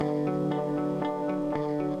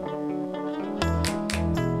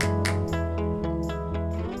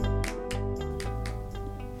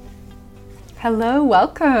Hello,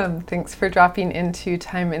 welcome. Thanks for dropping into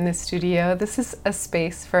Time in the Studio. This is a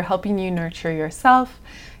space for helping you nurture yourself,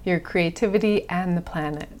 your creativity, and the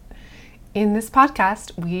planet. In this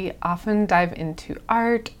podcast, we often dive into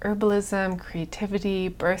art, herbalism, creativity,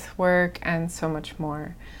 birth work, and so much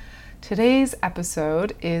more. Today's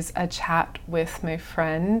episode is a chat with my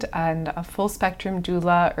friend and a full spectrum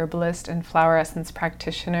doula, herbalist, and flower essence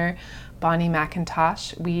practitioner, Bonnie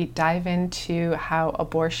McIntosh. We dive into how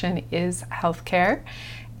abortion is healthcare,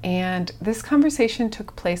 and this conversation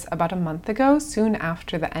took place about a month ago, soon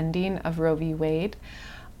after the ending of Roe v. Wade.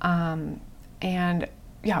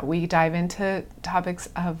 We dive into topics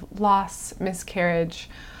of loss, miscarriage,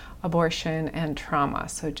 abortion, and trauma.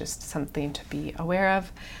 So just something to be aware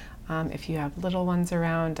of if you have little ones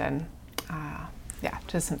around, and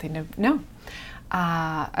just something to know.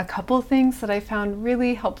 A couple things that I found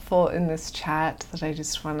really helpful in this chat that I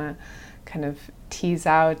just want to kind of tease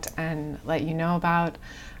out and let you know about.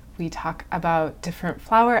 We talk about different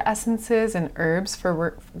flower essences and herbs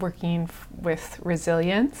for working with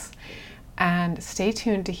resilience, and stay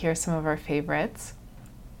tuned to hear some of our favorites.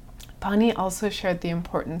 Bonnie also shared the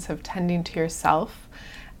importance of tending to yourself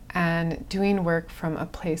and doing work from a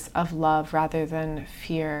place of love rather than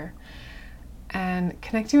fear. And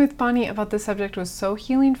connecting with Bonnie about this subject was so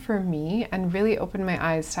healing for me and really opened my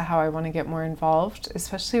eyes to how I want to get more involved,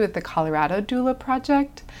 especially with the Colorado Doula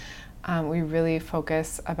Project. We really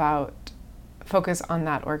focus on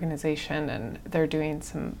that organization, and they're doing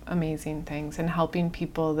some amazing things and helping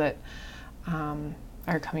people that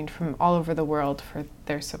are coming from all over the world for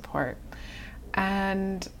their support.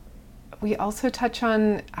 And we also touch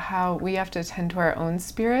on how we have to tend to our own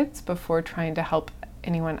spirits before trying to help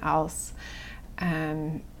anyone else,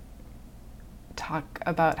 and talk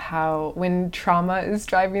about how when trauma is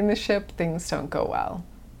driving the ship, things don't go well.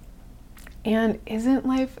 And isn't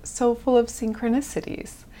life so full of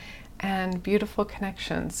synchronicities and beautiful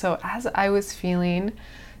connections? So as I was feeling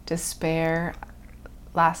despair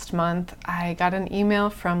last month, I got an email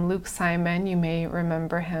from Luke Simon. You may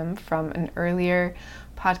remember him from an earlier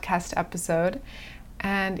podcast episode.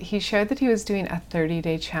 And he shared that he was doing a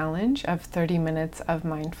 30-day challenge of 30 minutes of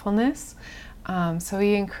mindfulness. So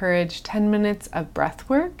he encouraged 10 minutes of breath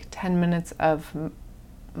work, 10 minutes of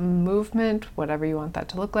movement, whatever you want that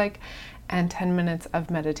to look like, and 10 minutes of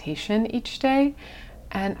meditation each day.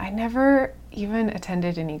 And I never even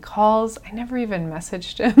attended any calls. I never even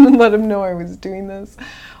messaged him and let him know I was doing this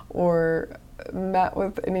or met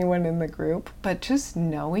with anyone in the group. But just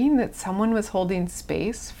knowing that someone was holding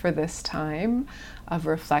space for this time of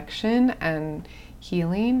reflection and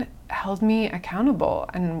healing held me accountable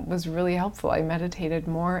and was really helpful. I meditated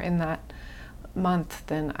more in that month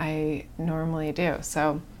than I normally do.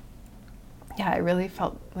 So I really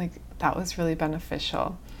felt like that was really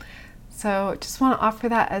beneficial. So just want to offer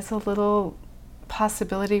that as a little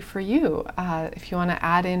possibility for you. If you want to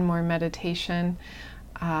add in more meditation,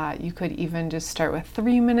 you could even just start with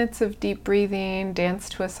 3 minutes of deep breathing, dance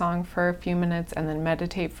to a song for a few minutes, and then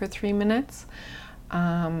meditate for 3 minutes.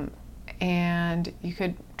 And you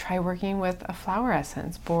could try working with a flower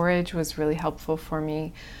essence. Borage was really helpful for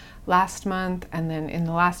me last month. And then in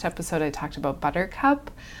the last episode, I talked about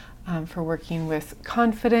buttercup for working with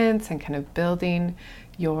confidence and kind of building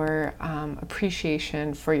your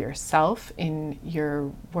appreciation for yourself in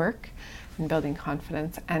your work and building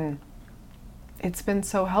confidence. And it's been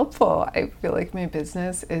so helpful. I feel like my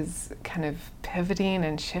business is kind of pivoting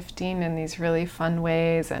and shifting in these really fun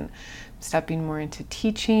ways, and stepping more into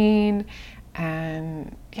teaching,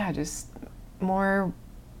 and just more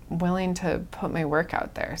willing to put my work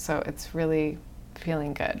out there. So it's really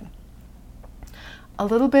feeling good. A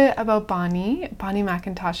little bit about Bonnie. Bonnie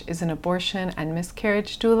McIntosh is an abortion and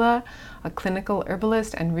miscarriage doula, a clinical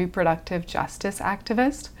herbalist, and reproductive justice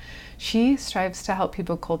activist. She strives to help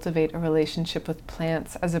people cultivate a relationship with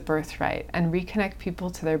plants as a birthright and reconnect people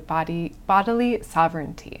to their bodily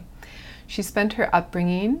sovereignty. She spent her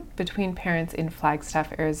upbringing between parents in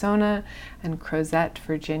Flagstaff, Arizona, and Crozet,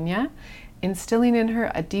 Virginia, instilling in her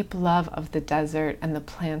a deep love of the desert and the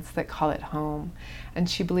plants that call it home. And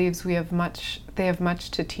she believes they have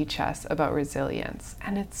much to teach us about resilience.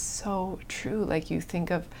 And it's so true. Like, you think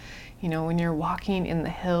of, when you're walking in the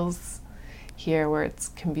hills here where it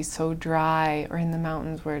can be so dry, or in the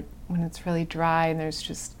mountains when it's really dry and there's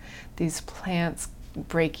just these plants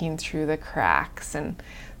breaking through the cracks and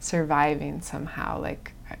surviving somehow.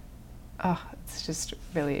 It's just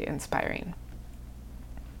really inspiring.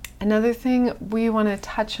 Another thing we want to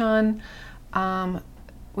touch on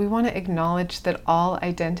we want to acknowledge that all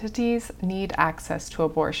identities need access to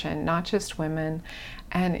abortion, not just women.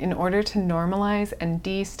 And in order to normalize and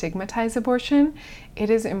destigmatize abortion, it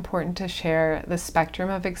is important to share the spectrum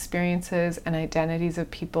of experiences and identities of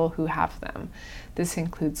people who have them. This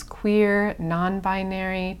includes queer,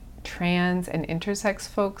 non-binary, trans, and intersex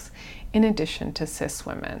folks, in addition to cis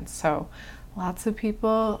women. So lots of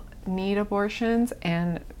people need abortions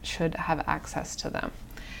and should have access to them.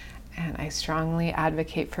 And I strongly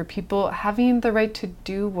advocate for people having the right to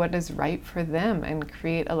do what is right for them and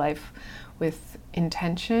create a life with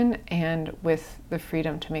intention and with the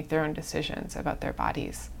freedom to make their own decisions about their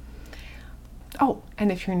bodies. Oh,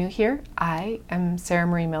 and if you're new here, I am Sarah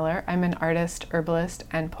Marie Miller. I'm an artist, herbalist,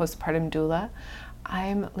 and postpartum doula.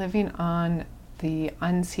 I'm living on the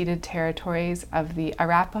unceded territories of the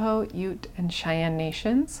Arapaho, Ute, and Cheyenne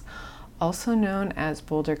nations, also known as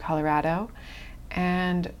Boulder, Colorado.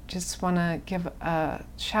 And just want to give a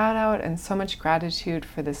shout out and so much gratitude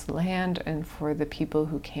for this land and for the people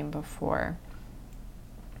who came before.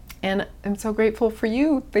 And I'm so grateful for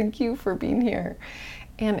you. Thank you for being here.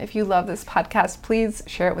 And if you love this podcast, please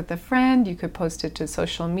share it with a friend. You could post it to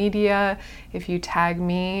social media. If you tag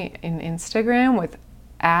me in Instagram with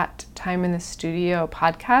 @TimeInTheStudio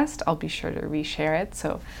podcast, I'll be sure to reshare it.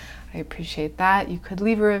 So I appreciate that. You could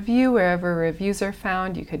leave a review wherever reviews are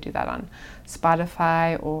found. You could do that on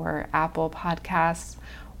Spotify or Apple Podcasts,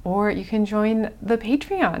 or you can join the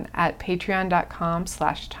Patreon at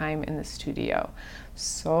patreon.com/timeinthestudio.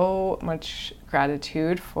 So much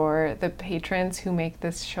gratitude for the patrons who make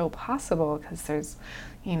this show possible, because there's,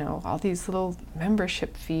 all these little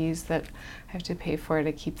membership fees that I have to pay for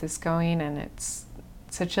to keep this going, and it's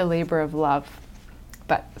such a labor of love,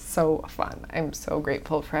 but so fun. I'm so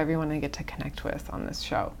grateful for everyone I get to connect with on this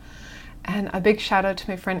show. And a big shout out to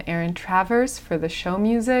my friend Aaron Travers for the show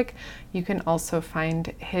music. You can also find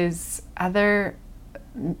his other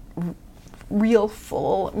real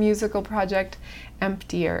full musical project,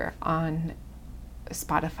 Emptier, on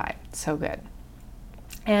Spotify. So good.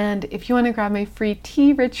 And if you want to grab my free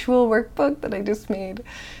tea ritual workbook that I just made,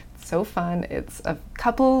 it's so fun. It's a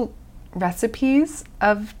couple recipes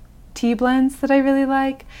of tea blends that I really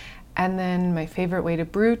like, and then my favorite way to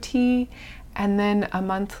brew tea, and then a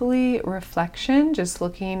monthly reflection, just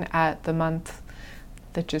looking at the month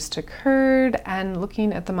that just occurred and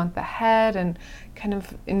looking at the month ahead and kind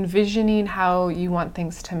of envisioning how you want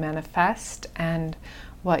things to manifest and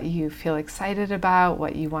what you feel excited about,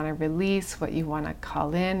 what you want to release, what you want to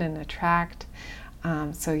call in and attract.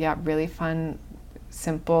 So yeah, really fun,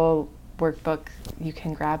 simple workbook. You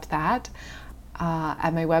can grab that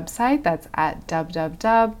at my website. That's at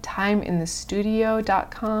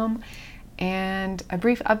www.timeinthestudio.com. And a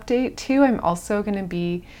brief update too, I'm also going to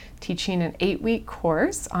be teaching an 8-week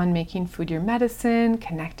course on making food your medicine,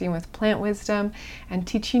 connecting with plant wisdom, and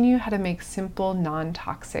teaching you how to make simple,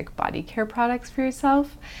 non-toxic body care products for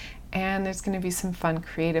yourself. And there's going to be some fun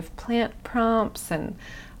creative plant prompts, and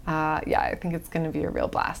I think it's going to be a real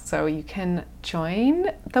blast. So you can join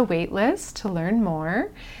the wait list to learn more.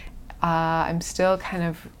 I'm still kind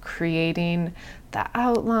of creating the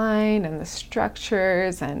outline and the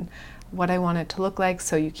structures and what I want it to look like.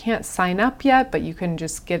 So you can't sign up yet, but you can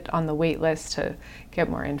just get on the wait list to get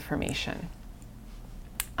more information.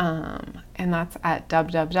 And that's at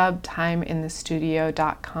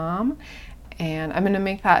www.timeinthestudio.com. And I'm going to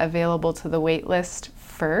make that available to the wait list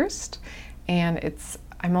first. And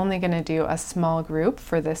I'm only going to do a small group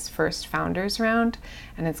for this first founders round,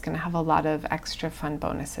 and it's going to have a lot of extra fun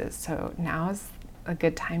bonuses. So now is a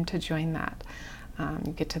good time to join that.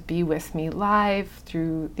 You get to be with me live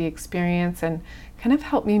through the experience and kind of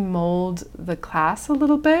help me mold the class a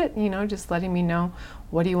little bit, just letting me know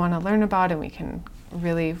what do you want to learn about, and we can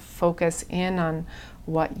really focus in on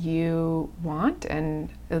what you want, and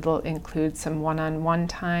it'll include some one-on-one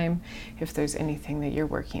time if there's anything that you're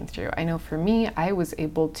working through. I know for me, I was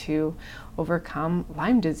able to overcome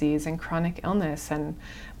Lyme disease and chronic illness and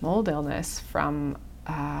mold illness from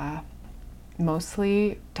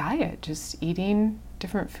mostly diet, just eating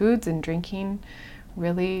different foods and drinking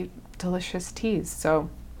really delicious teas.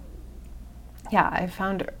 So yeah, I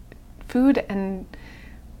found food and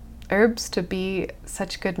herbs to be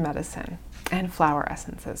such good medicine. And flower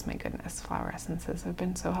essences, my goodness, flower essences have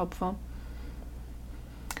been so helpful.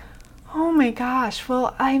 Oh my gosh,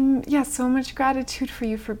 well, so much gratitude for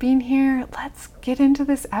you for being here. Let's get into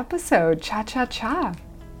this episode. Cha cha cha.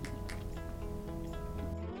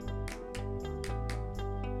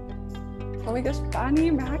 Oh my gosh, Bonnie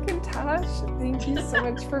McIntosh, thank you so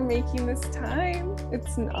much for making this time.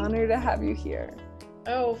 It's an honor to have you here.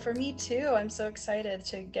 Oh, for me too. I'm so excited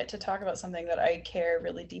to get to talk about something that I care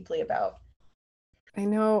really deeply about. I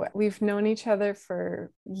know we've known each other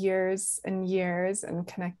for years and years and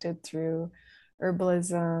connected through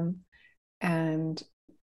herbalism and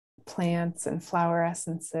plants and flower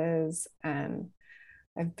essences. And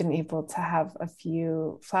I've been able to have a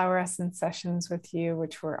few flower essence sessions with you,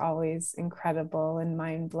 which were always incredible and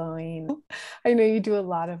mind blowing. I know you do a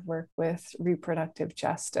lot of work with reproductive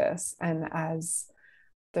justice. And as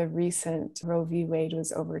the recent Roe v. Wade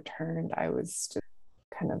was overturned, I was just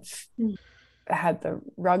kind of had the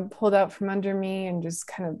rug pulled out from under me and just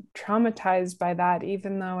kind of traumatized by that,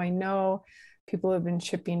 even though I know people have been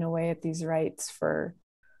chipping away at these rights for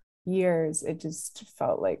years. It just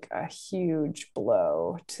felt like a huge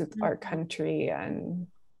blow to our country and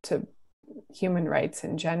to human rights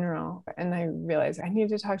in general. And I realized I need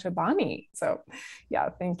to talk to Bonnie. So, yeah,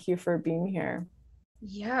 thank you for being here.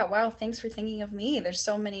 Yeah, wow, thanks for thinking of me. There's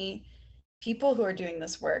so many people who are doing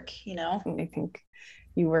this work. And I think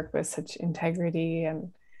you work with such integrity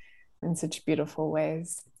and in such beautiful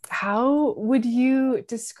ways. How would you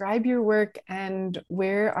describe your work and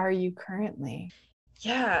where are you currently?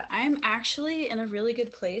 Yeah, I'm actually in a really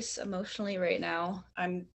good place emotionally right now.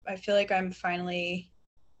 I feel like I'm finally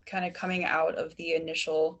kind of coming out of the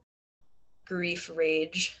initial grief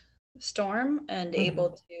rage storm and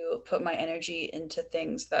able Mhm. to put my energy into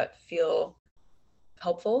things that feel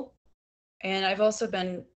helpful. And I've also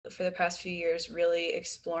been, for the past few years, really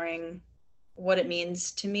exploring what it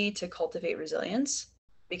means to me to cultivate resilience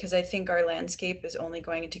because I think our landscape is only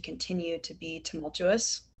going to continue to be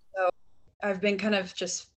tumultuous. So I've been kind of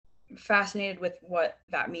just fascinated with what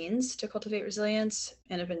that means to cultivate resilience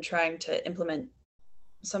and have been trying to implement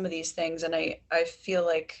some of these things. And I feel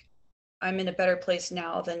like I'm in a better place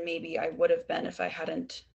now than maybe I would have been if I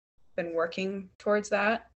hadn't been working towards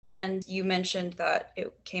that. And you mentioned that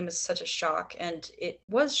it came as such a shock, and it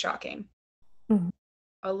was shocking. Mhm.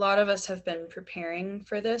 A lot of us have been preparing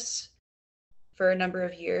for this for a number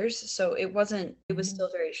of years, so it was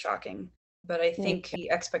still very shocking. But I think Yeah.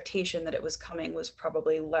 the expectation that it was coming was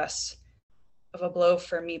probably less of a blow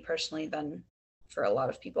for me personally than for a lot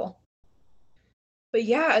of people. But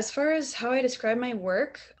yeah, as far as how I describe my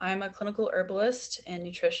work, I'm a clinical herbalist and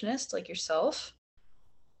nutritionist like yourself.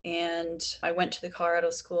 And I went to the Colorado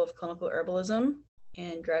School of Clinical Herbalism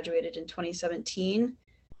and graduated in 2017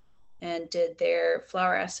 and did their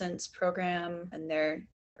flower essence program and their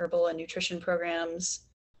herbal and nutrition programs.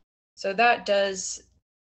 So that does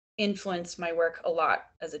influence my work a lot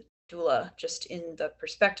as a doula, just in the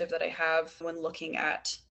perspective that I have when looking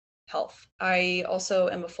at health. I also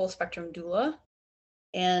am a full spectrum doula.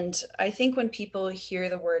 And I think when people hear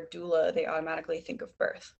the word doula, they automatically think of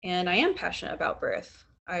birth. And I am passionate about birth.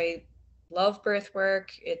 I love birth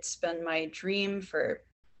work. It's been my dream for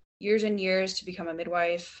years and years to become a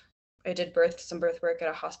midwife. I did some birth work at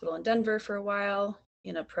a hospital in Denver for a while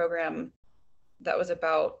in a program that was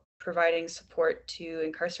about providing support to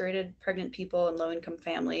incarcerated pregnant people and low income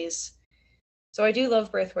families. So I do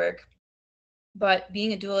love birth work, but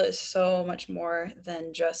being a doula is so much more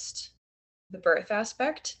than just the birth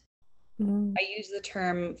aspect. Mm. I use the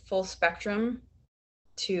term full spectrum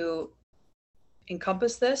to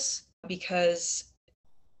encompass this because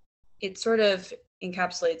it sort of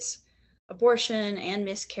encapsulates abortion and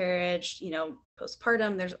miscarriage,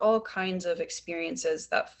 postpartum. There's all kinds of experiences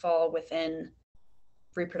that fall within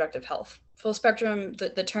reproductive health. Full spectrum,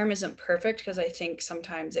 the term isn't perfect because I think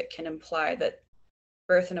sometimes it can imply that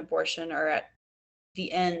birth and abortion are at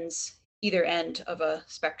the ends, either end of a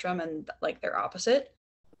spectrum and like they're opposite,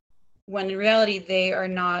 when in reality they are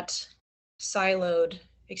not siloed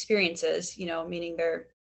experiences, meaning they're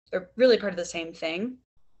really part of the same thing.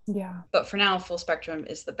 Yeah. But for now, full spectrum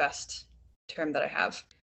is the best term that I have.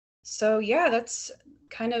 So yeah, that's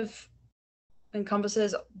kind of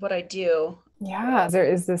encompasses what I do. Yeah. There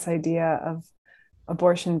is this idea of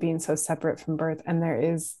abortion being so separate from birth, and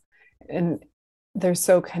and they're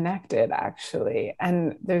so connected actually.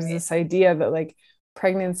 And there's Right. this idea that like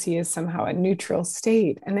pregnancy is somehow a neutral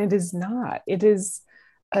state, and it is not. It is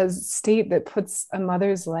a state that puts a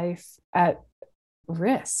mother's life at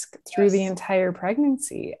risk through the Yes. entire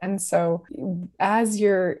pregnancy. And so, as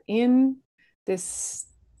you're in this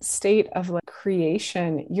state of like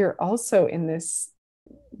creation, you're also in this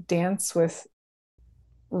dance with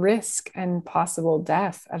risk and possible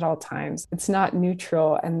death at all times. It's not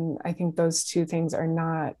neutral. And I think those two things are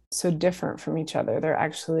not so different from each other. They're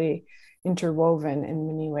actually interwoven in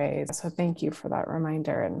many ways. So thank you for that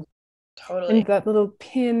reminder. And Totally. that little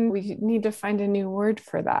pin, we need to find a new word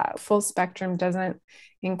for that. Full spectrum doesn't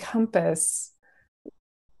encompass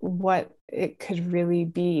what it could really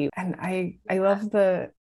be. And I love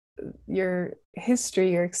your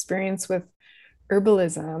history, your experience with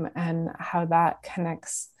herbalism and how that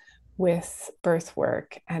connects with birth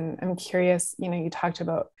work. And I'm curious, you talked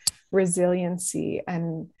about resiliency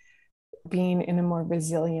and being in a more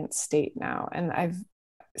resilient state now. And I've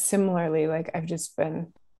similarly, like, I've just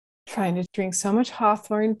been trying to drink so much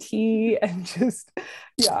hawthorn tea and just,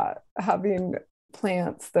 yeah, having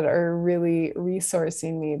plants that are really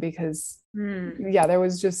resourcing me because, yeah, there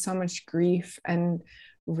was just so much grief and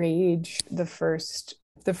rage the first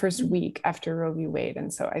week after Roe v. Wade.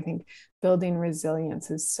 And so I think building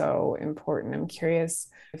resilience is so important. I'm curious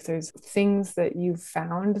if there's things that you've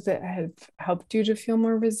found that have helped you to feel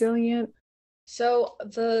more resilient. So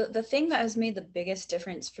the thing that has made the biggest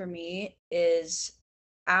difference for me is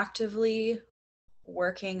actively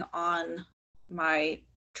working on my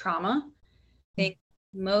trauma. I think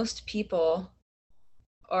most people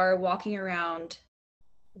are walking around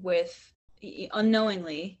with,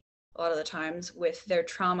 unknowingly, a lot of the times, with their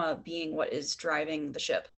trauma being what is driving the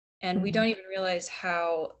ship. And we don't even realize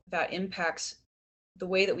how that impacts the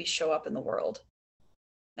way that we show up in the world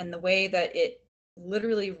and the way that it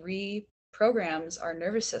literally reprograms our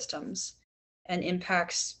nervous systems and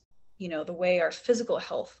impacts, the way our physical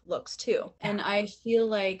health looks too. And I feel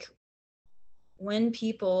like when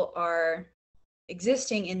people are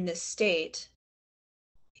existing in this state,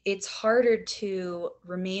 it's harder to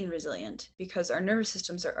remain resilient because our nervous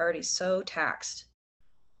systems are already so taxed.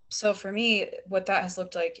 So for me, what that has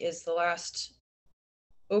looked like is the last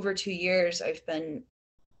over 2 years, I've been,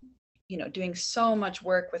 doing so much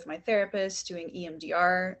work with my therapist, doing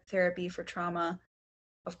EMDR therapy for trauma,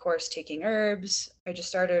 of course, taking herbs. I just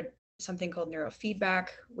started something called neurofeedback,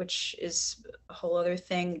 which is a whole other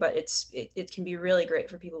thing, but it can be really great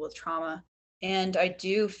for people with trauma. And I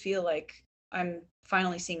do feel like I'm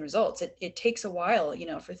finally seeing results. It takes a while,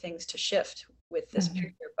 for things to shift with this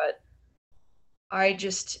behavior, but I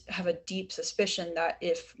just have a deep suspicion that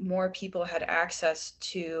if more people had access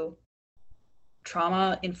to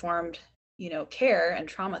trauma informed, care and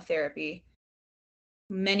trauma therapy,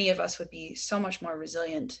 many of us would be so much more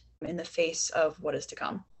resilient in the face of what is to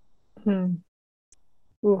come.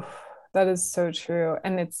 Oof, that is so true.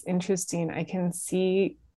 And it's interesting. I can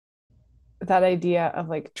see that idea of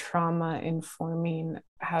like trauma informing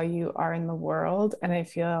how you are in the world. And I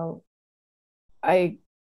feel I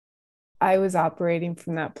I was operating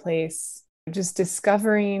from that place, just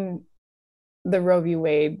discovering the Roe v.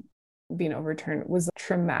 Wade being overturned was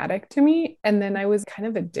traumatic to me. And then I was kind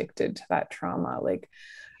of addicted to that trauma. Like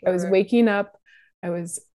I was waking up, I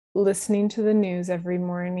was listening to the news every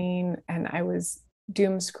morning, and I was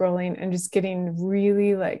doom scrolling and just getting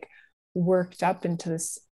really like worked up into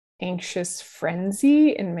this anxious frenzy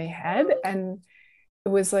in my head. And it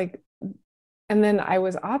was like, and then I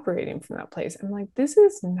was operating from that place. I'm like, this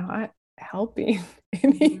is not helping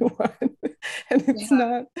anyone. And it's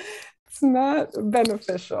not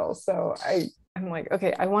beneficial. So I'm like,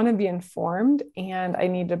 okay, I want to be informed and I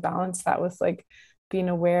need to balance that with like being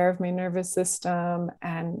aware of my nervous system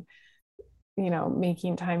and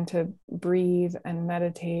making time to breathe and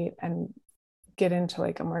meditate and get into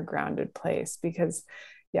like a more grounded place because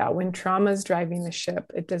yeah, when trauma is driving the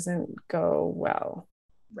ship, it doesn't go well.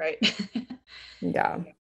 Right. Yeah.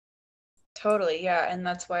 Totally. Yeah. And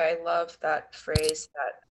that's why I love that phrase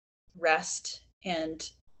that rest and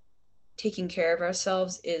taking care of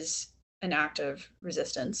ourselves is an act of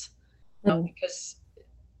resistance. Because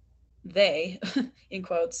they, in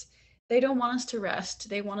quotes, they don't want us to rest.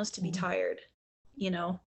 They want us to be tired,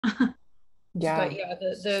 Yeah. But yeah,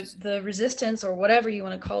 the resistance or whatever you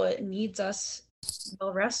want to call it needs us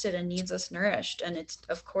well rested and needs us nourished. And it's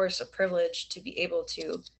of course a privilege to be able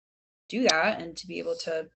to do that and to be able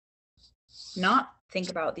to not think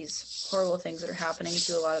about these horrible things that are happening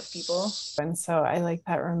to a lot of people. And so I like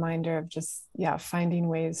that reminder of just, yeah, finding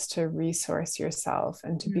ways to resource yourself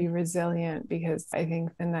and to be resilient because I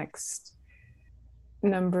think the next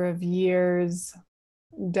number of years,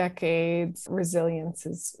 decades, resilience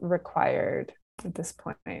is required at this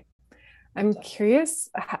point. I'm curious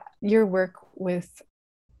your work with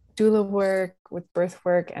doula work, with birth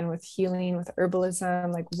work, and with healing, with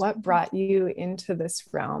herbalism. Like, what brought you into this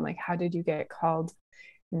realm? Like, how did you get called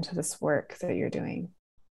into this work that you're doing?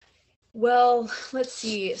 Well, let's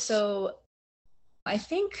see. So I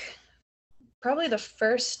think probably the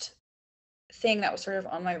first thing that was sort of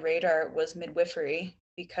on my radar was midwifery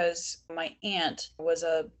because my aunt was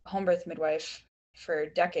a home birth midwife for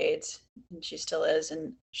decades and she still is.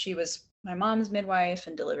 And she was my mom's midwife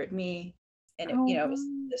and delivered me. And it, Oh, it was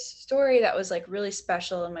wow. this story that was like really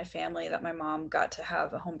special in my family, that my mom got to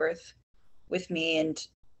have a home birth with me, and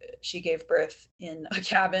she gave birth in a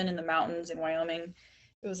cabin in the mountains in Wyoming.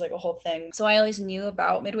 It was like a whole thing. So I always knew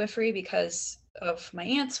about midwifery because of my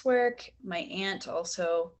aunt's work. My aunt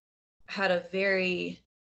also had a very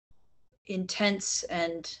intense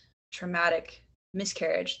and traumatic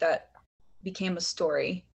miscarriage that became a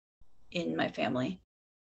story in my family.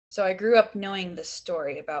 So I grew up knowing this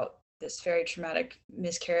story about this very traumatic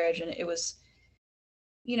miscarriage, and it was,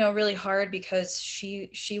 really hard because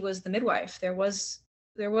she was the midwife. There was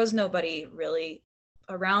nobody really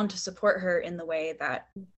around to support her in the way that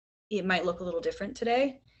it might look a little different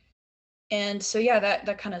today. And so yeah,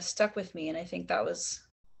 that kind of stuck with me, and I think that was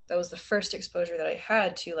the first exposure that I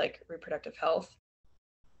had to like reproductive health.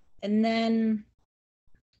 And then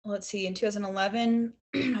let's see, in 2011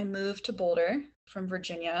 I moved to Boulder from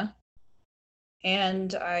Virginia,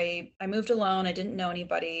 and I moved alone. I didn't know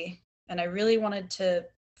anybody, and I really wanted to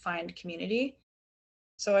find community.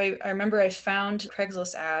 So I remember I found a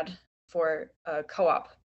Craigslist ad for a co-op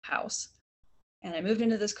house, and I moved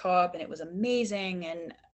into this co-op, and it was amazing,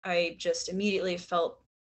 and I just immediately felt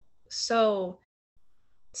so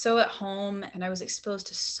at home, and I was exposed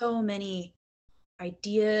to so many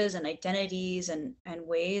ideas and identities and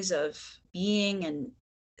ways of being and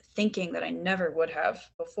thinking that I never would have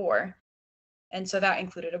before. And so that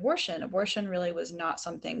included abortion. Abortion really was not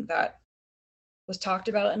something that was talked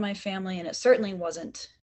about in my family, and it certainly wasn't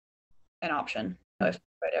an option if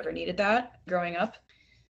I'd ever needed that growing up.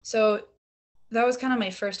 So that was kind of my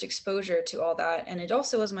first exposure to all that, and it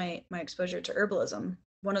also was my exposure to herbalism.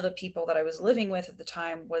 One of the people that I was living with at the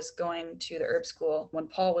time was going to the herb school when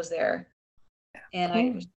Paul was there, and I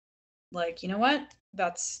Cool. was like, you know what?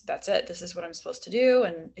 That's it. This is what I'm supposed to do.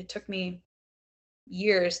 And it took me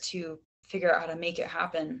years to figure out how to make it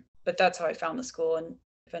happen. But that's how I found the school and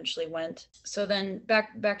eventually went. So then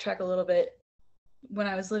backtrack a little bit. When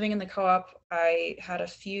I was living in the co-op, I had a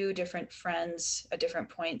few different friends at different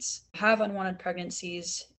points have unwanted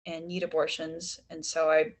pregnancies and need abortions. And so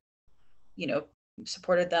I, you know,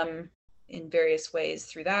 supported them in various ways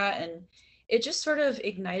through that. And it just sort of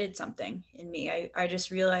ignited something in me. I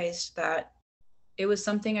just realized that it was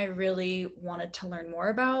something I really wanted to learn more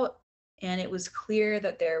about. And it was clear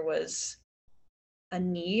that there was a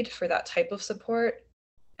need for that type of support.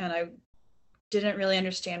 And I didn't really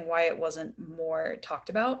understand why it wasn't more talked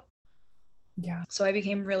about. Yeah. So I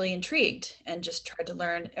became really intrigued and just tried to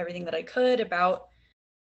learn everything that I could about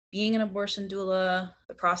being an abortion doula,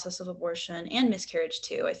 the process of abortion, and miscarriage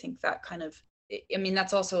too. I think that kind of, I mean,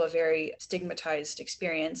 that's also a very stigmatized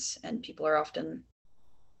experience, and people are often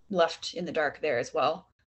left in the dark there as well.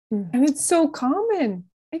 And it's so common.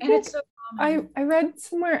 I And it's think so I common. I read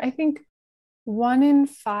somewhere, I think 1 in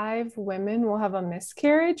 5 women will have a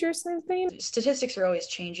miscarriage or something. Statistics are always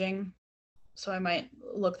changing, so I might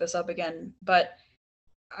look this up again. But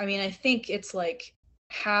I mean, I think it's like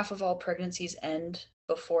half of all pregnancies end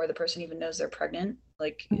before the person even knows they're pregnant.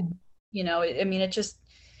 Like, Mm. I mean,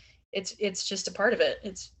 it's just a part of it.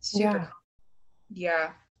 It's super Yeah. common.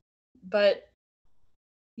 Yeah. But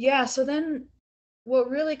yeah, so then what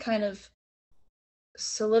really kind of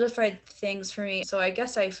solidified things for me. So I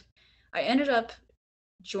guess I ended up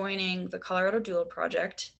joining the Colorado Doula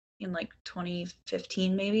Project in like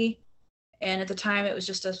 2015 maybe. And at the time it was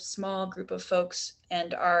just a small group of folks,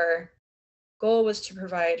 and our goal was to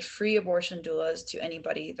provide free abortion doulas to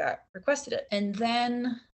anybody that requested it. And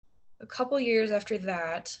then a couple years after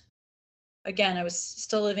that, again, I was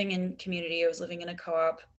still living in community. I was living in a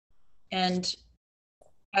co-op, and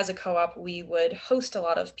as a co-op, we would host a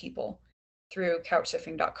lot of people through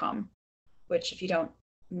couchsurfing.com, which if you don't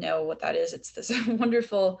know what that is, it's this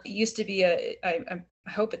wonderful, it used to be I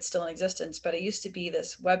hope it's still in existence, but it used to be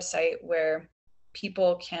this website where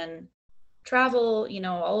people can travel,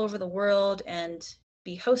 all over the world and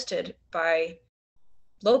be hosted by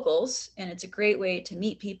locals. And it's a great way to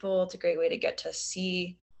meet people. It's a great way to get to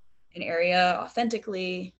see an area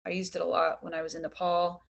authentically. I used it a lot when I was in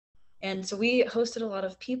Nepal. And so we hosted a lot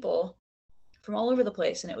of people from all over the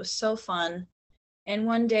place, and it was so fun. And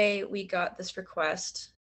one day we got this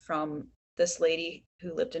request from this lady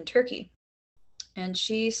who lived in Turkey. And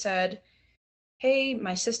she said, hey,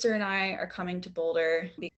 my sister and I are coming to Boulder.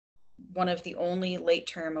 One of the only late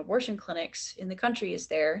term abortion clinics in the country is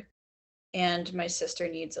there. And my sister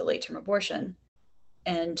needs a late term abortion.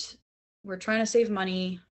 And we're trying to save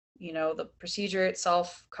money. The procedure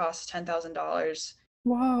itself costs $10,000. I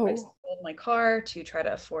Whoa. sold my car to try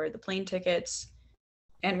to afford the plane tickets.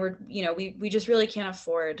 And we just really can't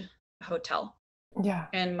afford a hotel. Yeah.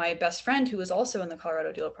 And my best friend, who was also in the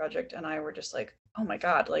Colorado Doula Project, and I were just like, oh my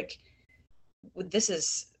God, like this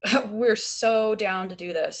is we're so down to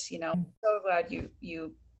do this, so glad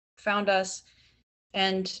you found us.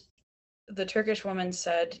 And the Turkish woman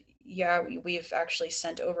said, yeah, we've actually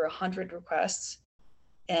sent over 100 requests,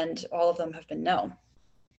 and all of them have been no,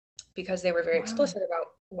 because they were very Wow. explicit about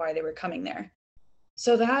why they were coming there.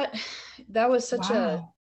 So that was such a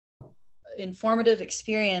Wow. informative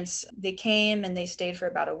experience. They came and they stayed for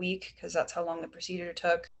about a week because that's how long the procedure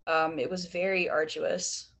took. It was very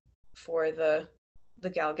arduous for the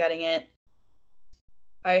gal getting it.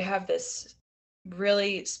 I have this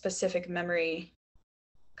really specific memory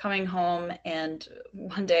coming home and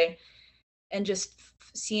one day and just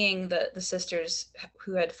seeing the sisters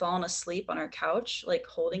who had fallen asleep on our couch, like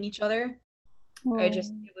holding each other. Oh. It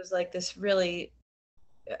was like this really,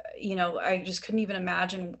 I just couldn't even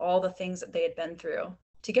imagine all the things that they had been through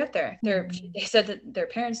to get there. Mm. They said that their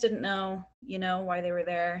parents didn't know, why they were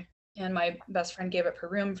there. And my best friend gave up her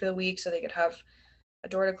room for the week so they could have a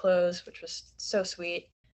door to close, which was so sweet.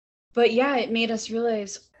 But yeah, it made us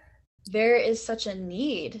realize there is such a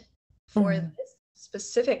need for Mm. this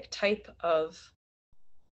specific type of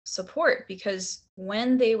support, because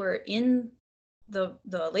when they were in the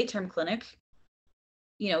late term clinic,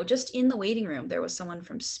 just in the waiting room, there was someone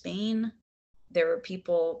from Spain. There were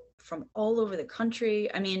people from all over the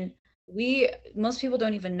country. I mean, most people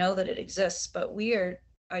don't even know that it exists, but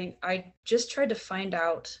I just tried to find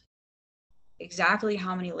out exactly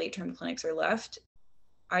how many late term clinics are left.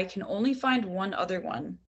 I can only find one other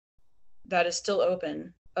one that is still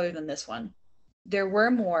open other than this one. There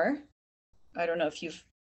were more. I don't know if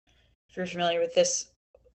you're familiar with this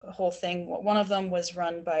whole thing. One of them was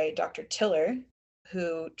run by Dr. Tiller,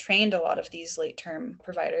 who trained a lot of these late term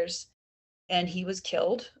providers, and he was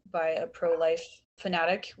killed by a pro life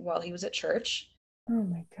fanatic while he was at church. Oh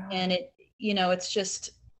my God. And it's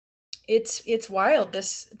just it's wild.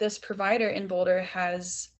 This provider in Boulder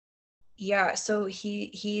has, yeah, so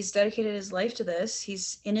he's dedicated his life to this.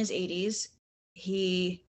 He's in his 80s.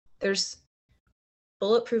 He There's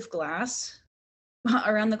bulletproof glass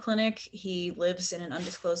around the clinic. He lives in an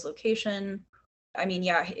undisclosed location. I mean,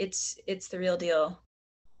 yeah, it's the real deal.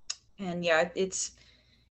 And yeah, it's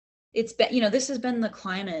been, this has been the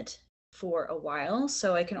climate for a while,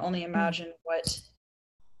 so I can only Mm. imagine what,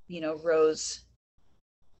 Roe's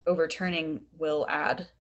overturning will add.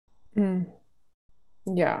 Mm.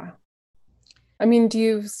 Yeah. I mean, do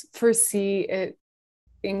you foresee it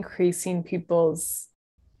increasing people's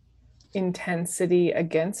intensity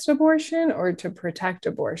against abortion or to protect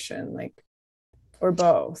abortion, like, or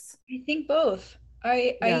both? I think both.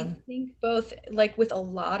 I Yeah. think both, like with a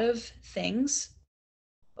lot of things,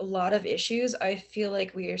 a lot of issues, I feel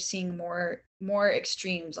like we are seeing more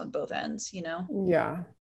extremes on both ends. Yeah.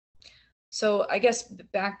 So I guess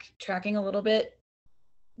backtracking a little bit,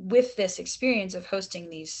 with this experience of hosting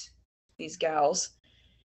these gals,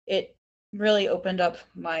 it really opened up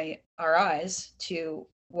our eyes to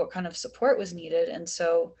what kind of support was needed. And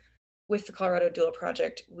so with the Colorado Doula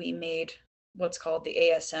Project, we made what's called the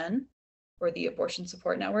ASN, or the Abortion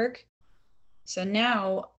Support Network. So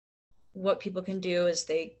now what people can do is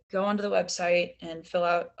they go onto the website and fill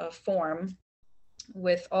out a form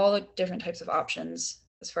with all the different types of options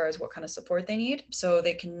as far as what kind of support they need. So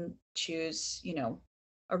they can choose,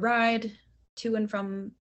 a ride to and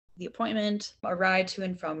from the appointment, a ride to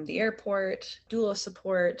and from the airport, doula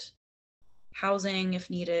support, housing if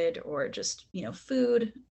needed, or just,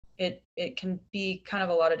 food. It can be kind of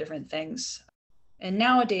a lot of different things. And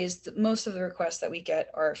nowadays, most of the requests that we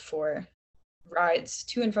get are for rides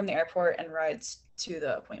to and from the airport and rides to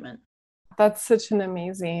the appointment. That's such an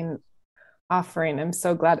amazing offering. I'm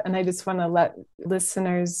so glad. And I just want to let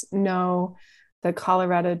listeners know the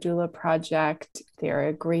Colorado Doula Project, they're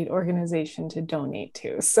a great organization to donate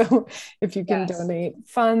to. So if you can Yes. donate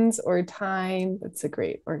funds or time, it's a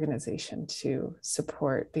great organization to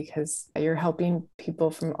support because you're helping people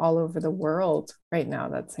from all over the world right now.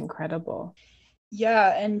 That's incredible.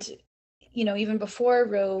 Yeah. And, even before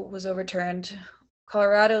Roe was overturned,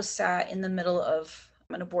 Colorado sat in the middle of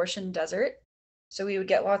an abortion desert. So we would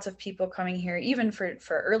get lots of people coming here, even for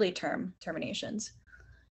early term terminations.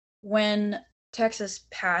 When Texas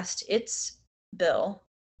passed its bill,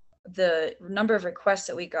 the number of requests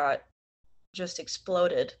that we got just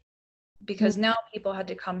exploded, because now people had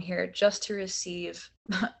to come here just to receive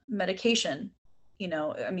medication.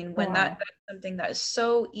 I mean, when Wow. that's something that is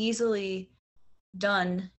so easily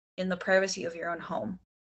done in the privacy of your own home.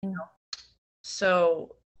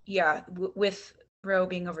 So yeah, with Roe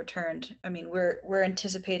being overturned, I mean, we're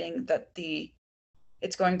anticipating that the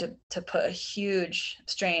it's going to put a huge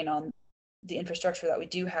strain on the infrastructure that we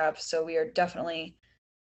do have. So we are definitely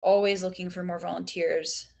always looking for more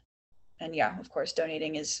volunteers. And yeah, of course,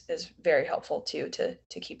 donating is very helpful too to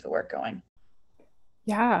keep the work going.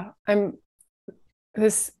 Yeah,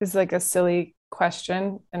 this is like a silly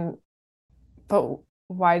question, and but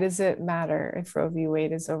why does it matter if Roe v.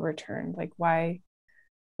 Wade is overturned? Like,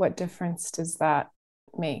 what difference does that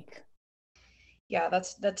make? Yeah,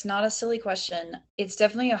 that's not a silly question. It's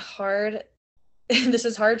definitely a hard this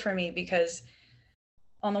is hard for me because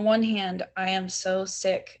on the one hand, I am so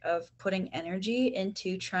sick of putting energy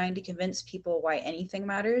into trying to convince people why anything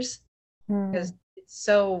matters because Hmm. it's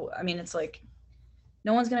so, I mean, it's like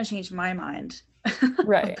no one's going to change my mind.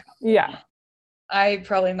 Right. Yeah. I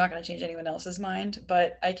probably am not going to change anyone else's mind,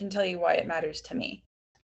 but I can tell you why it matters to me.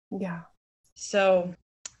 Yeah. So,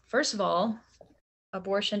 first of all,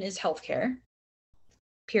 abortion is healthcare,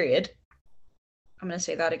 period. I'm going to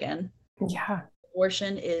say that again. Yeah,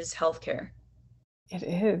 Abortion is healthcare. it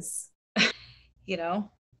is. You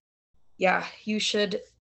know, yeah, you should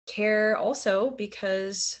care also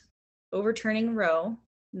because overturning Roe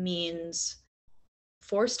means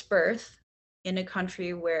forced birth in a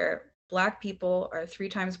country where Black people are 3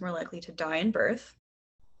 times more likely to die in birth.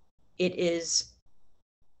 It is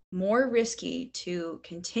more risky to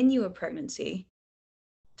continue a pregnancy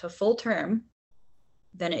to full term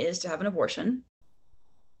than it is to have an abortion.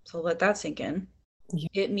 So let that sink in. Yeah.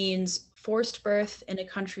 It means forced birth in a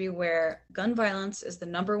country where gun violence is the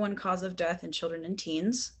 #1 cause of death in children and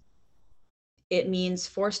teens. It means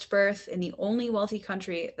forced birth in the only wealthy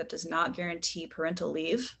country that does not guarantee parental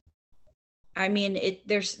leave. I mean,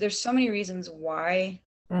 there's so many reasons why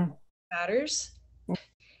Mm. it matters.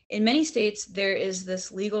 In many states, there is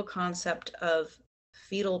this legal concept of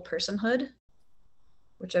fetal personhood,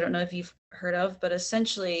 which I don't know if you've heard of, but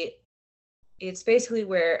essentially it's basically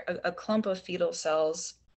where a clump of fetal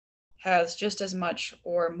cells has just as much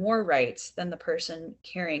or more rights than the person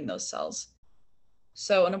carrying those cells.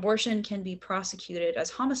 So an abortion can be prosecuted as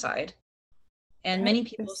homicide. And That many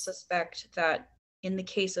people is suspect that in the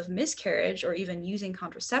case of miscarriage or even using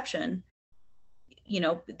contraception,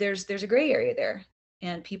 there's a gray area there,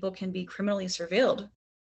 and people can be criminally surveilled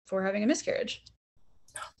for having a miscarriage.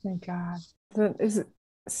 my God. That is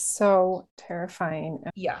so terrifying.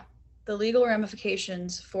 Yeah, the legal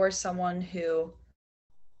ramifications for someone who,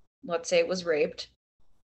 let's say, was raped,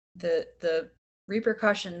 the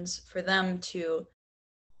repercussions for them to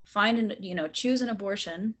find and choose an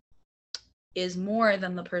abortion is more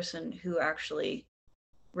than the person who actually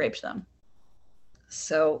raped them.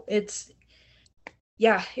 So it's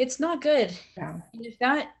not good. Yeah. And if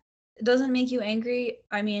that doesn't make you angry,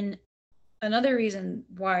 I mean, another reason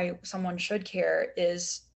why someone should care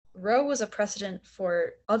is Roe was a precedent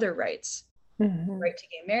for other rights: Hmm. right to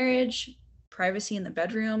gay marriage, privacy in the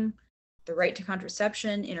bedroom, the right to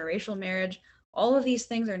contraception, interracial marriage. All of these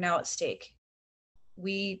things are now at stake.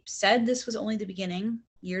 We said this was only the beginning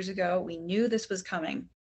years ago. We knew this was coming.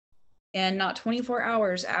 And not 24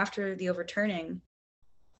 hours after the overturning,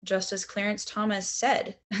 Justice Clarence Thomas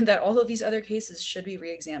said that all of these other cases should be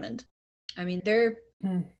re-examined. I mean,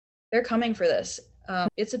 Mm. they're coming for this.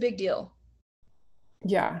 It's a big deal.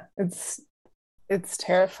 Yeah, it's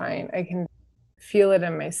terrifying. I can feel it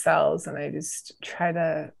in my cells, and I just try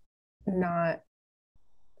to not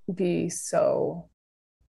be so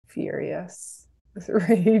furious with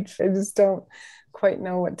rage. I just don't quite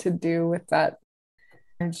know what to do with that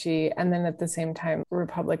energy. And then at the same time,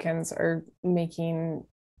 Republicans are making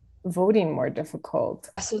voting more difficult.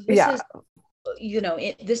 So this Yeah. is,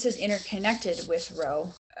 this is interconnected with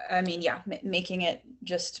Roe. I mean, yeah, making it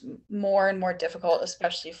just more and more difficult,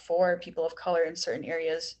 especially for people of color in certain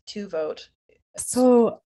areas to vote.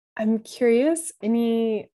 So I'm curious,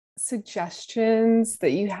 any suggestions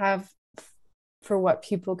that you have for what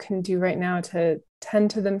people can do right now to tend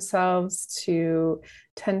to themselves, to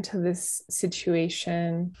tend to this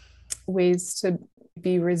situation, ways to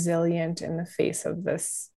be resilient in the face of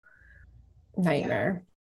this Yeah. nightmare?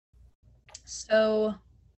 So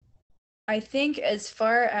I think as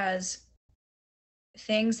far as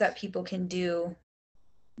things that people can do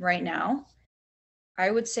right now,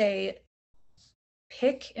 I would say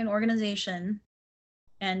pick an organization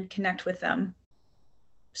and connect with them.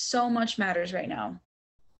 So much matters right now.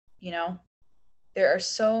 You know, there are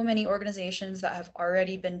so many organizations that have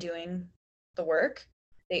already been doing the work.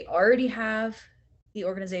 They already have the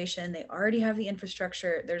organization, they already have the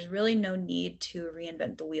infrastructure. There's really no need to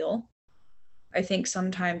reinvent the wheel. I think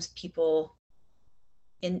sometimes people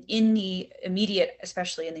in the immediate,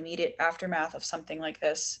 especially in the immediate aftermath of something like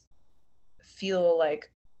this, feel like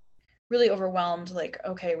really overwhelmed, like,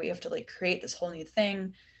 okay, we have to like create this whole new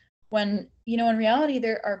thing. When, in reality,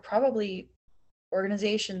 there are probably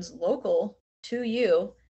organizations local to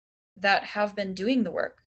you that have been doing the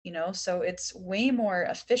work, so it's way more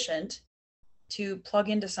efficient to plug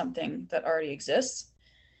into something that already exists,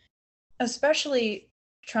 especially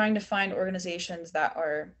trying to find organizations that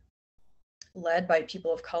are led by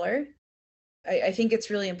people of color. I think it's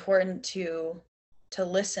really important to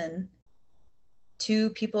listen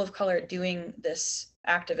to people of color doing this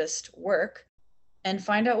activist work and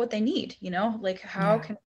find out what they need, like how Yeah.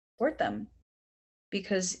 can we support them?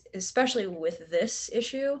 Because especially with this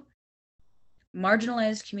issue,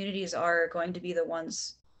 marginalized communities are going to be the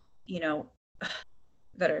ones, you know,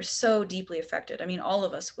 that are so deeply affected. I mean, all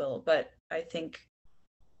of us will, but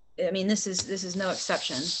this is no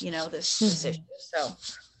exception, this issue. Mhm. So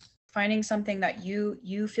finding something that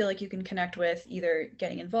you feel like you can connect with, either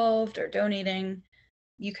getting involved or donating.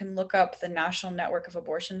 You can look up the National Network of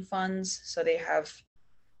Abortion Funds. So they have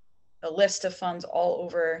a list of funds all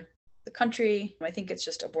over the country. I think it's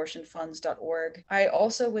just abortionfunds.org. I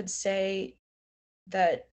also would say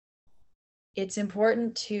that it's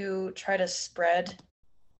important to try to spread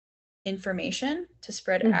information, to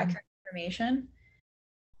spread Mhm. accurate information,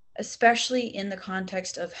 especially in the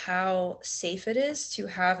context of how safe it is to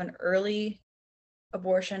have an early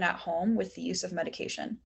abortion at home with the use of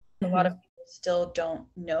medication. A lot of Mhm. people still don't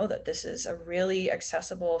know that this is a really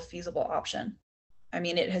accessible, feasible option. I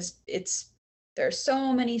mean, there are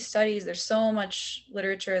so many studies, there's so much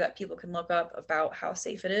literature that people can look up about how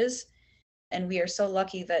safe it is. And we are so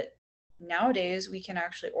lucky that nowadays we can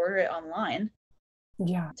actually order it online.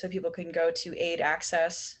 Yeah. So people can go to Aid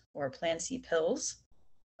Access or Plan C Pills.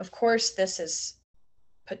 Of course, it's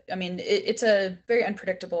a very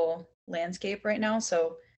unpredictable landscape right now.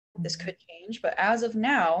 So this Mhm. could change. But as of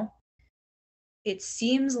now, it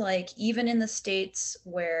seems like even in the states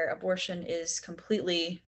where abortion is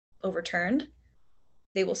completely overturned,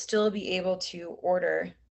 they will still be able to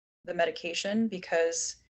order the medication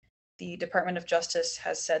because the Department of Justice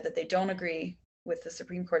has said that they don't agree with the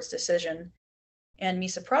Supreme Court's decision. And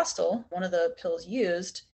misoprostol, one of the pills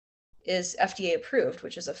used, is FDA approved,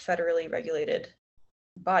 which is a federally regulated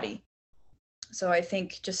body. So I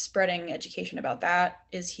think just spreading education about that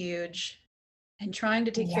is huge and trying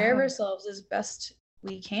to take care of Yeah. ourselves as best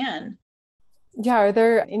we can. Yeah. Are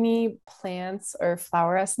there any plants or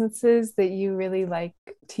flower essences that you really like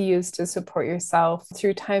to use to support yourself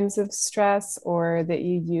through times of stress or that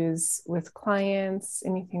you use with clients?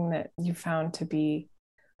 Anything that you found to be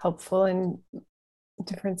helpful in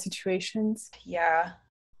different situations? Yeah.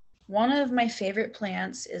 One of my favorite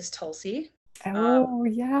plants is Tulsi. Um, Oh,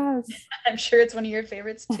 yes. I'm sure it's one of your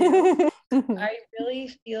favorites too. I really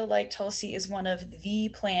feel like Tulsi is one of the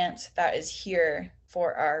plants that is here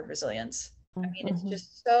for our resilience. I mean, it's Mhm.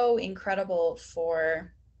 just so incredible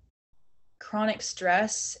for chronic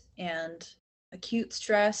stress and acute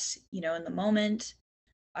stress, in the moment.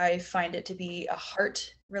 I find it to be a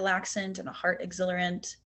heart relaxant and a heart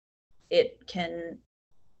exhilarant. It can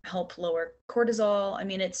help lower cortisol. I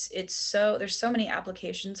mean, it's so there's so many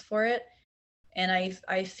applications for it, and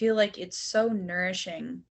I feel like it's so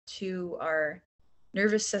nourishing to our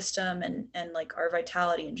nervous system and like our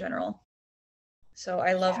vitality in general. So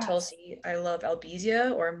I love Yes. Tulsi. I love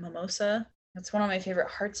Albizia or Mimosa. That's one of my favorite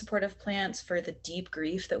heart supportive plants for the deep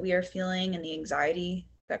grief that we are feeling and the anxiety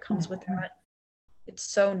that comes with Mhm. that. It's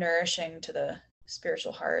so nourishing to the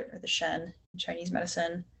spiritual heart, or the Shen in Chinese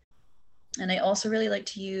medicine. And I also really like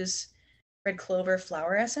to use red clover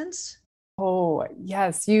flower essence. Oh,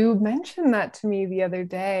 yes. You mentioned that to me the other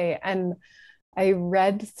day, and I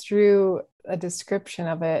read through a description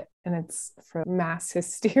of it, and it's for mass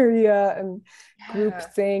hysteria and Yeah.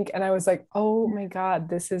 groupthink. And I was like, oh my God,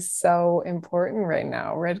 this is so important right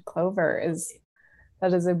now. Red clover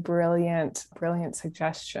that is a brilliant, brilliant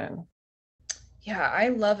suggestion. Yeah, I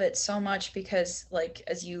love it so much because, like,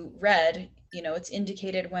 as you read, it's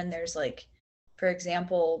indicated when there's, like, for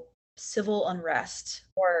example, civil unrest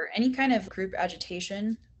or any kind of group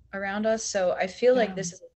agitation around us. So I feel like Yeah.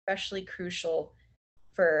 this is especially crucial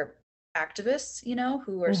for activists,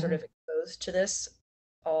 who are sort Mhm. of exposed to this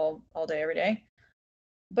all day, every day.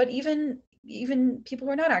 But even people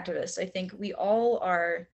who are not activists, I think we all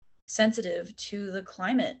are sensitive to the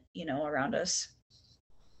climate, around us.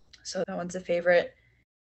 So that one's a favorite.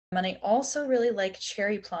 And I also really like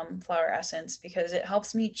cherry plum flower essence because it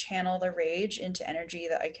helps me channel the rage into energy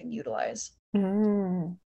that I can utilize.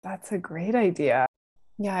 That's a great idea.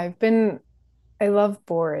 Yeah, I love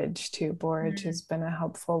borage too. Borage Mm. has been a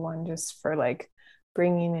helpful one just for like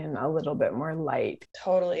bringing in a little bit more light.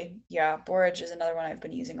 Totally. Yeah. Borage is another one I've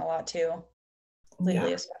been using a lot too, lately,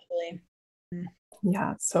 Yeah. especially.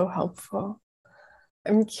 Yeah, it's so helpful.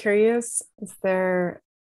 I'm curious, is there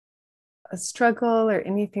a struggle or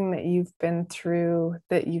anything that you've been through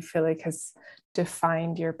that you feel like has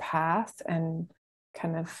defined your path and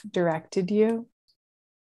kind of directed you?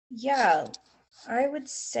 Yeah, I would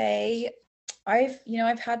say I've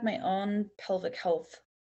had my own pelvic health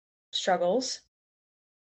struggles,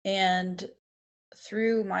 and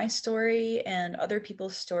through my story and other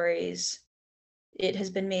people's stories, it has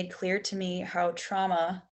been made clear to me how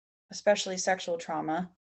trauma, especially sexual trauma,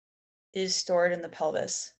 is stored in the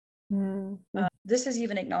pelvis. Mm-hmm. This is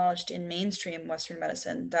even acknowledged in mainstream Western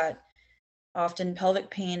medicine that often pelvic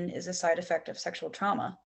pain is a side effect of sexual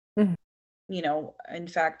trauma. In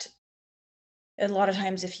fact, a lot of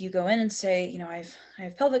times if you go in and say, I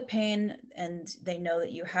have pelvic pain, and they know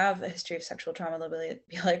that you have a history of sexual trauma, they'll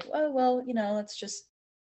be like, oh, well, that's just,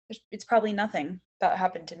 it's probably nothing that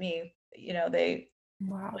happened to me. They like,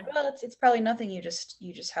 Wow. well, it's probably nothing. You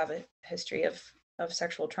just have a history of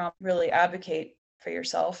sexual trauma. Really advocate for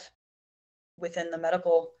yourself within the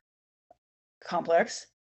medical complex.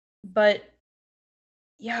 But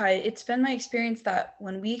yeah, it's been my experience that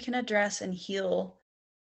when we can address and heal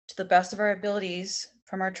to the best of our abilities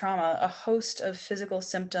from our trauma, a host of physical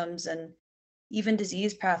symptoms and even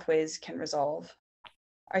disease pathways can resolve.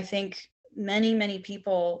 I think many, many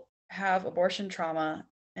people have abortion trauma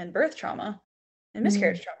and birth trauma and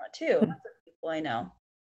miscarriage trauma too. Lots of people I know.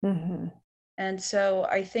 Mm-hmm. And so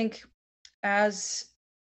I think as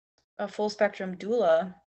a full spectrum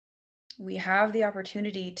doula, we have the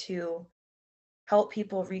opportunity to help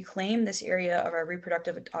people reclaim this area of our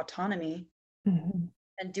reproductive autonomy Mm-hmm.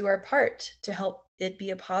 and do our part to help it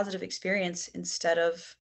be a positive experience instead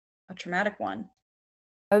of a traumatic one.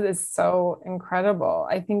 That is so incredible.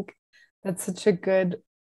 I think that's such a good,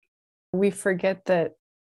 we forget that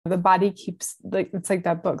the body keeps, like, it's like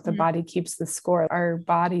that book, The Mhm. Body Keeps the Score. Our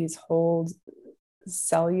bodies hold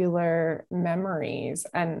cellular memories,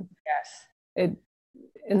 and Yes. it,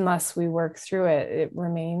 unless we work through it, it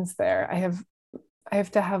remains there. I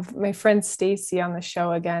have to have my friend Stacy on the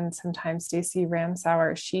show again sometime. Stacy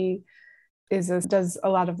Ramsauer. She does a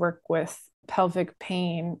lot of work with pelvic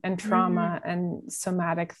pain and Mhm. trauma and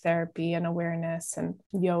somatic therapy and awareness and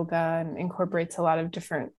yoga, and incorporates a lot of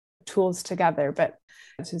different tools together. But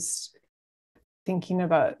just thinking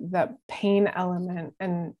about that pain element,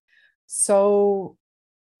 and so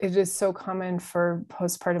it is so common for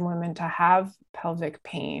postpartum women to have pelvic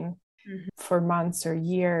pain Mhm. for months or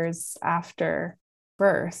years after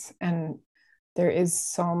birth. And there is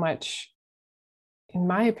so much, in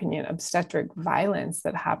my opinion, obstetric violence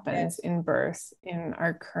that happens Yes. in birth in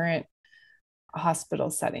our current hospital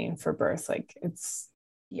setting for birth. Like,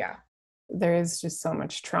 Yeah. there is just so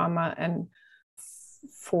much trauma and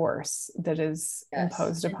force that is Yes.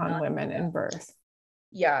 imposed upon women in birth.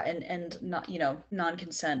 Yeah, and not,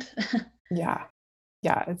 non-consent. Yeah.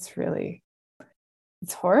 Yeah.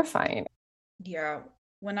 It's horrifying. Yeah.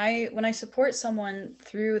 When I support someone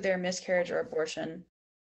through their miscarriage or abortion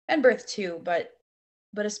and birth too, but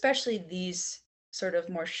especially these sort of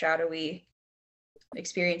more shadowy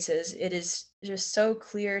experiences, it is just so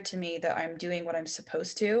clear to me that I'm doing what I'm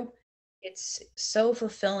supposed to. It's so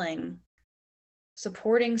fulfilling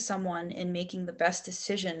supporting someone in making the best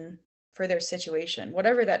decision for their situation,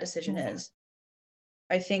 whatever that decision Yeah. is.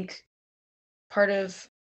 I think part of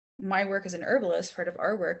my work as an herbalist, part of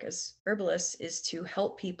our work as herbalists is to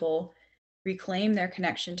help people reclaim their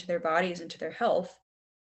connection to their bodies and to their health.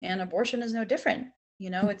 And abortion is no different.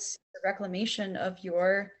 It's the reclamation of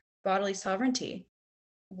your bodily sovereignty.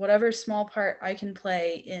 Whatever small part I can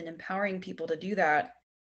play in empowering people to do that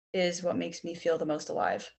is what makes me feel the most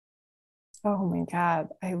alive. Oh my God.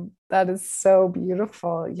 That is so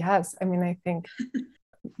beautiful. Yes. I mean, I think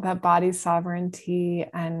that body sovereignty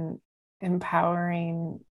and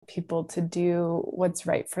empowering people to do what's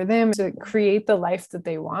right for them, to create the life that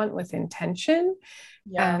they want with intention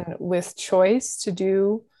Yeah. and with choice to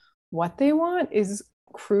do what they want, is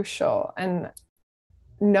crucial. And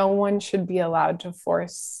no one should be allowed to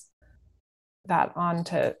force that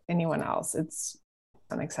onto anyone else. It's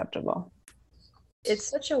unacceptable. It's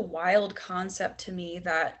such a wild concept to me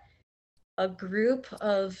that a group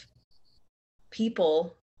of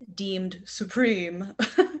people deemed supreme,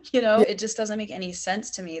 Yeah. it just doesn't make any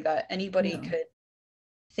sense to me that anybody No. could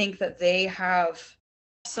think that they have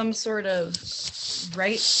some sort of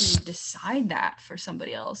right to decide that for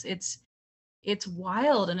somebody else. It's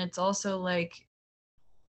wild, and it's also like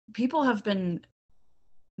people have been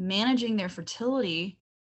managing their fertility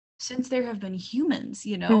since there have been humans,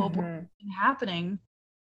 abortion Hmm. happening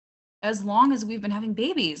as long as we've been having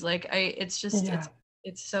babies. Like it's just Yeah,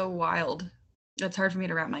 it's so wild. It's hard for me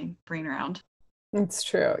to wrap my brain around. it's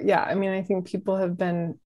true. Yeah, I mean, I think people have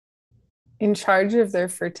been in charge of their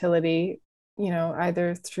fertility,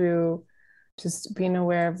 either through just being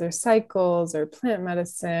aware of their cycles or plant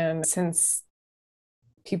medicine since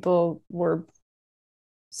people were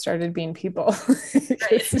started being people.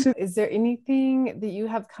 Right. Is there anything that you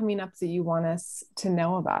have coming up that you want us to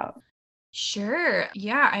know about? Sure.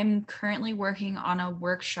 Yeah, I'm currently working on a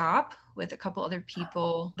workshop with a couple other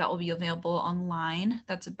people that will be available online.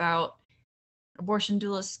 That's about abortion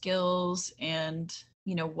doula skills and,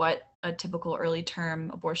 what a typical early term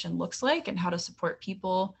abortion looks like and how to support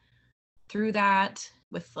people through that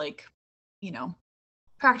with like, you know,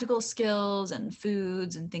 practical skills and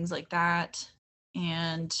foods and things like that.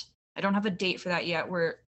 And I don't have a date for that yet.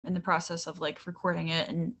 We're in the process of like recording it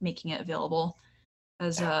and making it available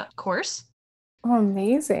as a course. Oh,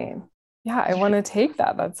 amazing. Yeah, I Yeah. want to take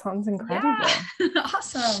that. That sounds Yeah. incredible.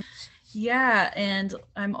 Awesome. Yeah, and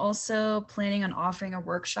I'm also planning on offering a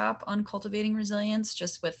workshop on cultivating resilience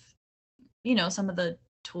just with, some of the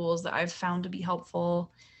tools that I've found to be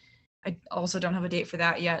helpful. I also don't have a date for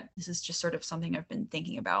that yet. This is just sort of something I've been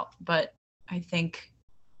thinking about, but I think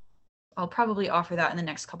I'll probably offer that in the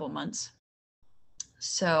next couple months.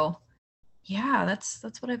 So, yeah, that's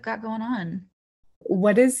what I've got going on.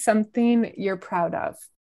 What is something you're proud of?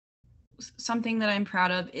 Something that I'm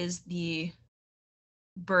proud of is the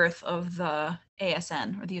birth of the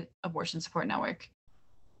ASN, or the Abortion Support Network.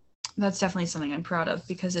 That's definitely something I'm proud of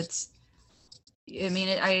because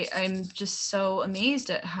I'm just so amazed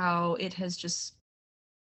at how it has just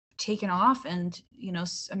taken off. And,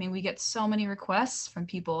 we get so many requests from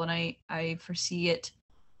people, and I foresee it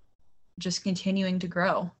just continuing to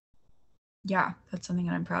grow. Yeah, that's something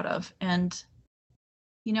that I'm proud of. And,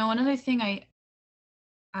 another thing I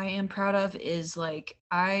am proud of is like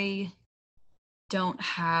don't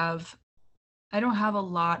have I don't have a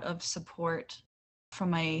lot of support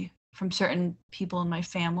from certain people in my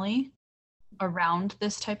family around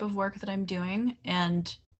this type of work that I'm doing.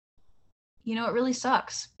 And, it really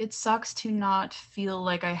sucks. It sucks to not feel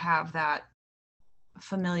like I have that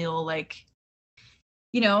familial, like,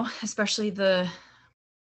 especially the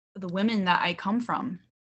women that I come from.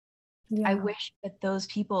 I Yeah. wish that those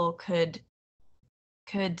people could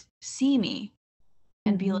see me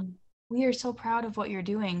and be like, Hmm. we are so proud of what you're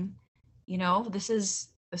doing. This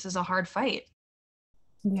is a hard fight.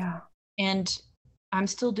 Yeah, And I'm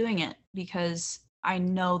still doing it because I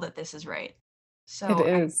know that this is right. it So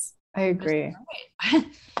is. I I'm just agree. all right.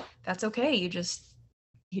 That's okay. You just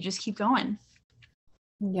keep going.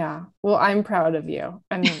 Yeah. Well, I'm proud of you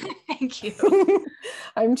and Thank you.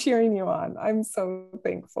 I'm cheering you on. I'm so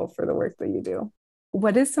thankful for the work that you do.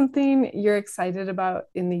 What is something you're excited about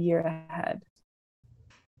in the year ahead?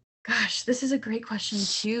 Gosh, this is a great question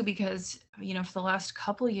too, because for the last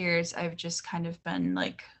couple years I've just kind of been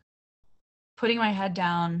like putting my head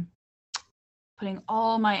down, putting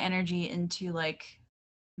all my energy into like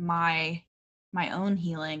my my own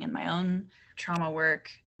healing and my own trauma work,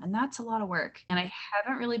 and that's a lot of work. And I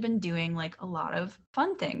haven't really been doing like a lot of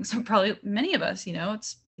fun things. Probably many of us,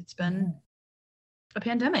 it's been Mhm. a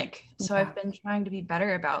pandemic. So Yeah. I've been trying to be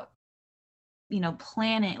better about,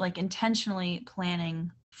 planning, like intentionally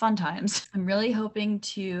planning fun times. I'm really hoping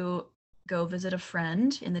to go visit a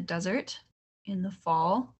friend in the desert in the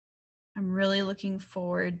fall. I'm really looking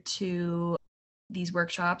forward to these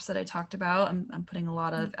workshops that I talked about. I'm putting a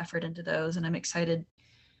lot of effort into those, and I'm excited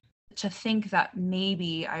to think that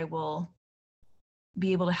maybe I will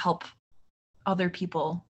be able to help other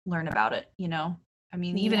people learn about it, I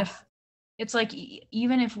mean, even Yeah, if it's like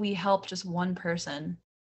even if we help just one person,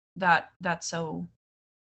 that's so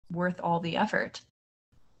worth all the effort.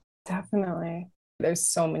 definitely. There's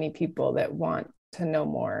so many people that want to know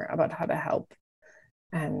more about how to help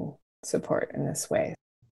and support in this way.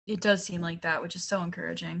 It does seem like that, which is so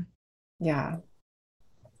encouraging. Yeah,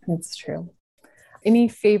 it's true. Any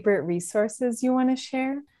favorite resources you want to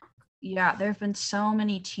share? Yeah, there have been so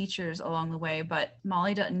many teachers along the way, but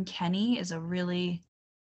Molly Dutton Kenny is a really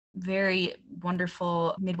very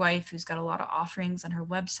wonderful midwife who's got a lot of offerings on her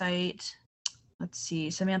website. Let's see,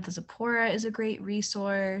 Samantha Zapora is a great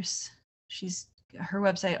resource. Her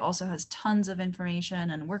website also has tons of information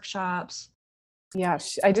and workshops. Yeah,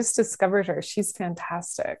 I just discovered her. She's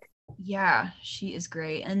fantastic. Yeah, she is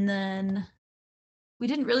great. And then we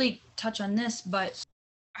didn't really touch on this, but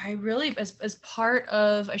I really, as part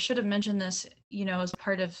of, I should have mentioned this, as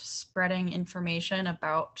part of spreading information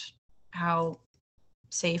about how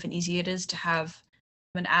safe and easy it is to have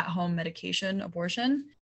an at-home medication abortion.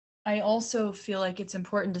 I also feel like it's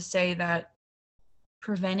important to say that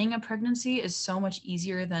preventing a pregnancy is so much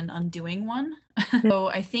easier than undoing one. So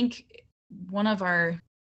I think one of our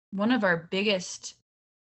biggest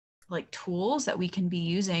like tools that we can be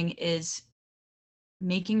using is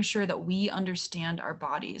making sure that we understand our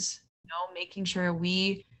bodies, making sure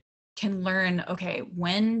we can learn, okay,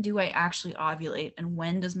 when do I actually ovulate and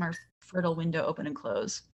when does my fertile window open and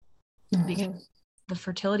close? Because the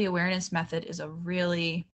fertility awareness method is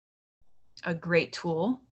a great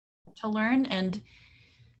tool to learn. And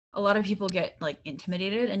a lot of people get like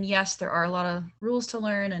intimidated. And yes, there are a lot of rules to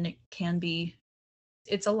learn and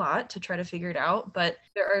it's a lot to try to figure it out, but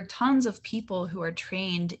there are tons of people who are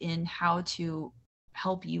trained in how to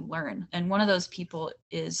help you learn. And one of those people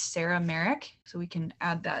is Sarah Merrick. So we can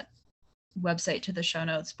add that website to the show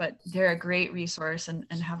notes, but they're a great resource and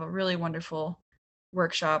have a really wonderful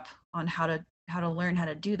workshop on how to learn how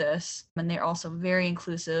to do this. And they're also very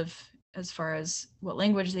inclusive as far as what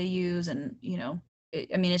language they use. And,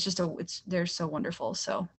 they're so wonderful.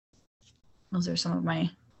 So those are some of my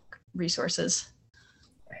resources.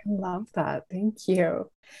 I love that. Thank you.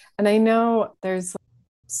 And I know there's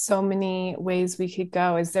so many ways we could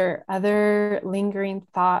go. Is there other lingering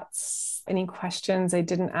thoughts, any questions I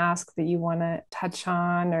didn't ask that you want to touch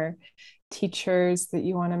on, or teachers that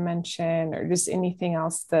you want to mention, or just anything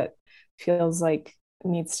else that feels like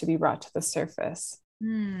needs to be brought to the surface?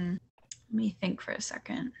 Let me think for a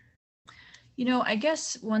second. I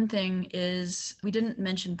guess one thing is we didn't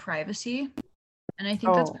mention privacy, and I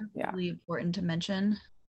think that's really important to mention.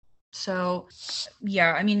 So,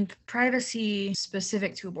 yeah, I mean, privacy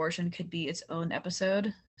specific to abortion could be its own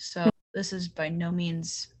episode. So this is by no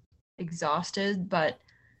means exhausted, but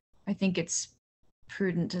I think it's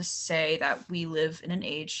prudent to say that we live in an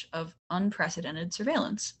age of unprecedented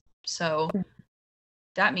surveillance. So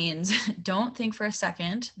that means don't think for a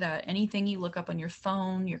second that anything you look up on your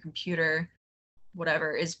phone, your computer,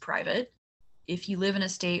 whatever is private. If you live in a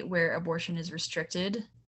state where abortion is restricted,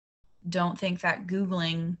 don't think that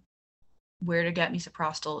Googling where to get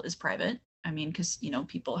misoprostol is private. I mean, because,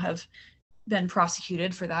 people have been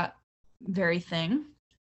prosecuted for that very thing.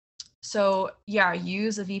 So yeah,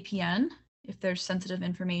 use a VPN if there's sensitive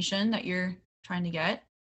information that you're trying to get.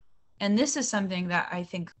 And this is something that I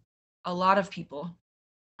think a lot of people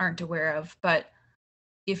aren't aware of, but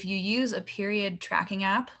if you use a period tracking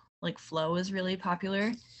app, like Flow is really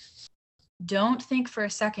popular, don't think for a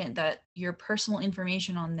second that your personal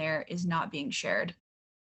information on there is not being shared.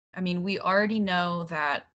 I mean, we already know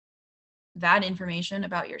that information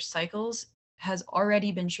about your cycles has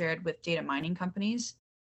already been shared with data mining companies.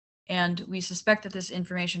 And we suspect that this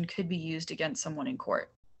information could be used against someone in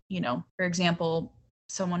court. For example,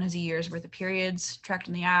 someone has a year's worth of periods tracked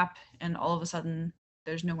in the app, and all of a sudden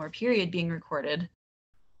there's no more period being recorded.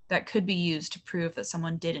 That could be used to prove that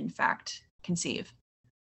someone did in fact conceive.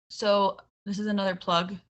 So this is another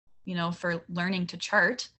plug, for learning to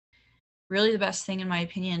chart. Really the best thing, in my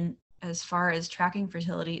opinion, as far as tracking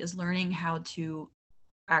fertility is learning how to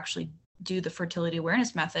actually do the fertility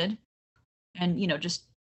awareness method and, just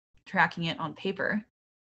tracking it on paper.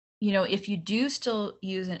 If you do still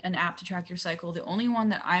use an app to track your cycle, the only one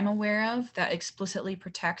that I'm aware of that explicitly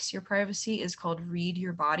protects your privacy is called Read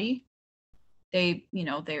Your Body. They're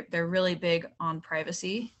really big on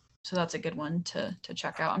privacy. So that's a good one to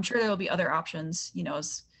check out. I'm sure there will be other options,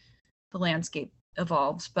 as the landscape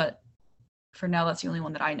evolves, but for now, that's the only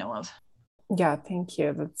one that I know of. Yeah, thank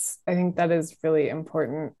you. I think that is really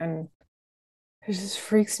important, and it just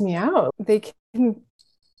freaks me out. They can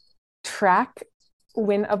track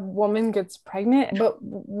when a woman gets pregnant, but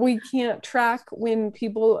we can't track when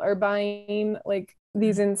people are buying like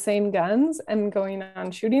these insane guns and going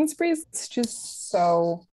on shooting sprees. It's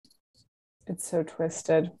so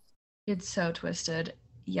twisted. It's so twisted.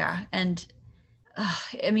 Yeah. And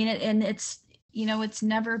I mean, it's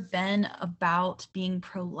never been about being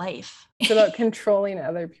pro-life. It's about controlling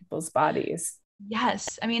other people's bodies.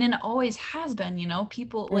 Yes. I mean, and it always has been,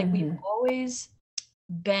 people like we've always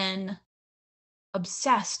been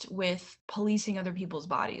obsessed with policing other people's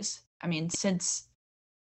bodies. I mean, since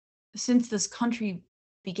this country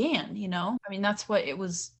began, I mean, that's what it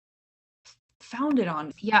was founded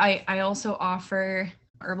on. Yeah, I also offer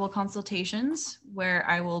herbal consultations where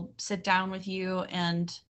I will sit down with you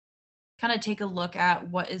and kind of take a look at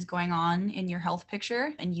what is going on in your health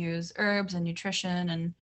picture and use herbs and nutrition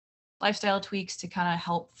and lifestyle tweaks to kind of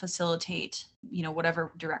help facilitate,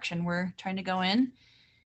 whatever direction we're trying to go in.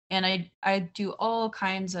 And I do all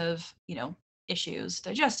kinds of,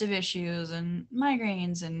 digestive issues and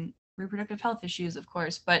migraines and reproductive health issues, of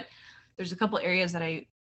course, but there's a couple areas that I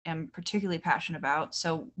am particularly passionate about.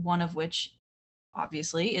 So one of which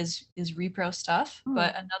obviously is repro stuff,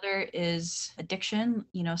 but another is addiction,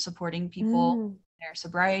 supporting people in their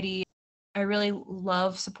sobriety. I really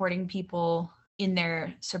love supporting people in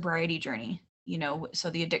their sobriety journey.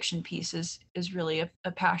 So the addiction piece is really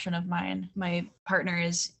a passion of mine. My partner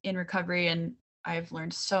is in recovery, and I've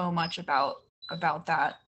learned so much about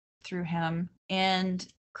that through him. And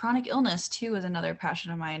chronic illness too is another passion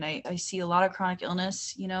of mine. I see a lot of chronic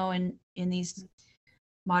illness, in these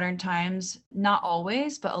modern times. Not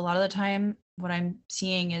always, but a lot of the time what I'm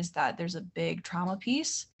seeing is that there's a big trauma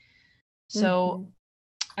piece. So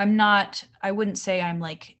I wouldn't say I'm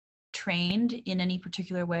like trained in any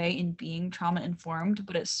particular way in being trauma informed,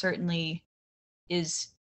 but it certainly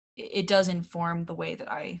it does inform the way that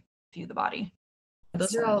I view the body.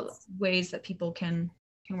 Those are all ways that people can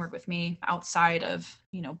work with me outside of,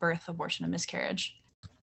 birth, abortion, and miscarriage.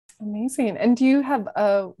 Amazing. And do you have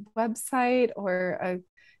a website or a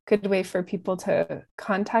good way for people to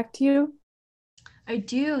contact you? I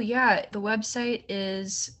do, yeah. The website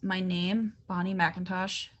is my name,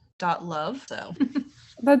 BonnieMcIntosh.love. So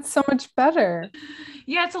That's so much better.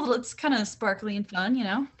 yeah, it's kind of sparkly and fun,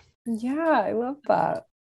 Yeah, I love that.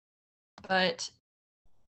 But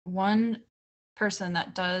one person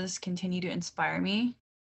that does continue to inspire me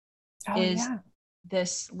is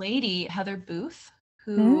this lady, Heather Booth,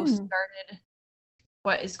 who started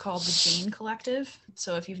what is called the Jane Collective.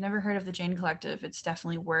 So if you've never heard of the Jane Collective, it's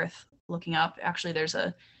definitely worth looking up. Actually,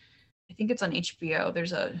 I think it's on HBO.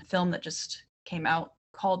 There's a film that just came out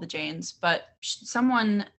called The Janes, but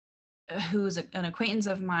someone who's an acquaintance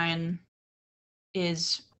of mine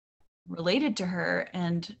is related to her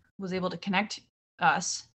and was able to connect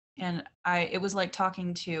us. And it was like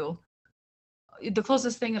talking to the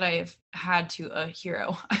closest thing that I've had to a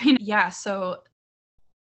hero. I mean, yeah, so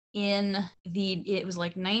it was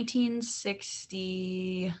like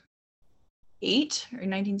 1968 or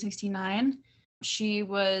 1969. She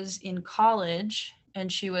was in college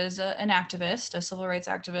and she was an activist, a civil rights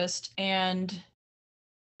activist. And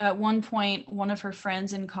at one point, one of her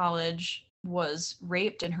friends in college was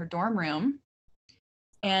raped in her dorm room.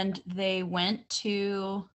 And they went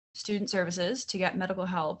to student services to get medical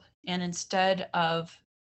help. And instead of,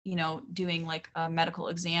 doing like a medical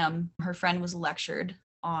exam, her friend was lectured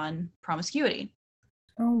on promiscuity.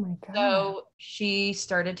 Oh my God. So she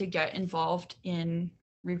started to get involved in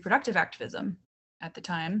reproductive activism at the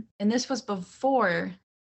time. And this was before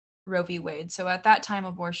Roe v. Wade. So at that time,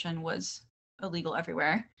 abortion was illegal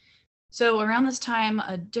everywhere. So around this time,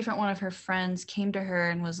 a different one of her friends came to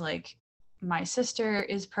her and was like, my sister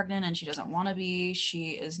is pregnant and she doesn't want to be.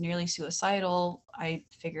 She is nearly suicidal. I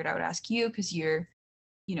figured I would ask you because you're,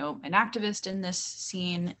 an activist in this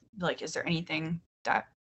scene. Like, is there anything that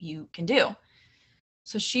you can do?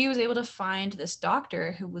 So she was able to find this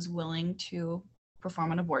doctor who was willing to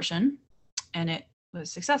perform an abortion, and it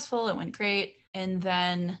was successful. It went great. And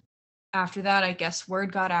then after that, I guess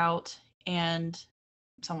word got out and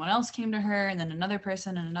someone else came to her, and then another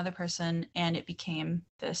person and another person, and it became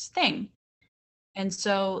this thing. And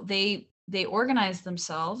so they organized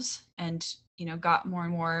themselves and, got more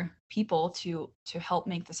and more people to help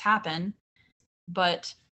make this happen.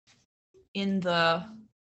 But in the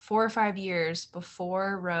 4 or 5 years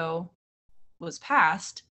before Roe was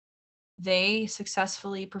passed, they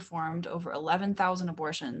successfully performed over 11,000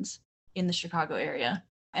 abortions in the Chicago area.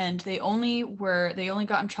 And they only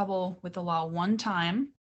got in trouble with the law one time.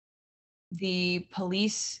 The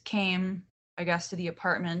police came, I guess, to the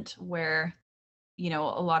apartment where, a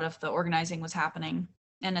lot of the organizing was happening.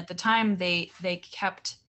 And at the time, they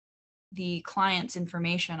kept the client's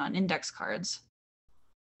information on index cards.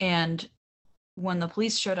 And when the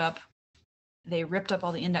police showed up, they ripped up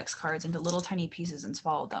all the index cards into little tiny pieces and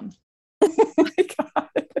swallowed them. Oh my God.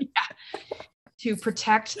 Yeah. To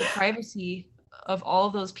protect the privacy of all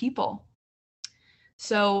of those people.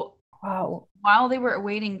 So wow. While they were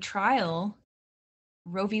awaiting trial,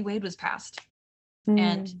 Roe v. Wade was passed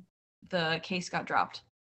and the case got dropped.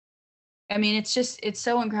 I mean, it's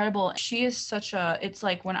so incredible. She is it's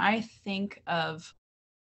like when I think of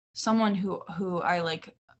someone who I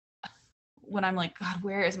like, when I'm like, God,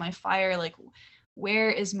 where is my fire? Like,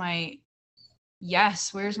 where's my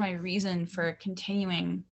reason for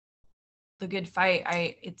continuing the good fight?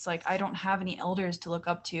 It's like, I don't have any elders to look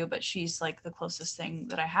up to, but she's like the closest thing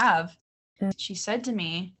that I have. She said to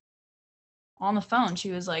me on the phone,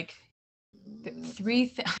 she was like, three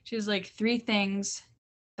things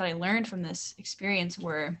that I learned from this experience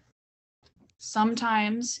were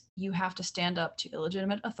sometimes you have to stand up to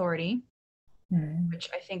illegitimate authority, which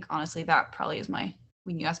I think honestly that probably is my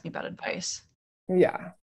when you ask me about advice.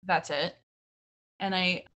 Yeah. That's it. And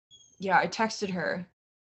I texted her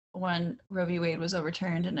when Roe v. Wade was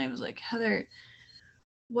overturned, and I was like, Heather,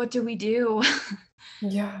 what do we do?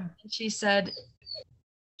 Yeah. And she said,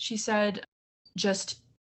 just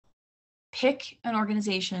pick an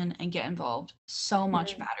organization and get involved. So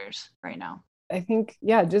much matters right now. I think,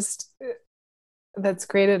 yeah, just that's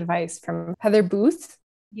great advice from Heather Booth.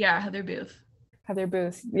 Yeah, Heather Booth. Heather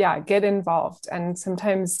Booth. Yeah, get involved. And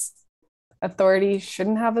sometimes authority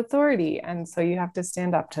shouldn't have authority. And so you have to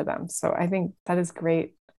stand up to them. So I think that is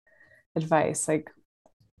great advice. Like,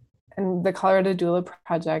 and the Colorado Doula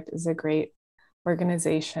Project is a great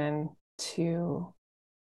organization to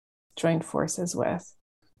join forces with.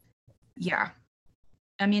 Yeah.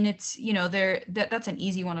 I mean, it's, that's an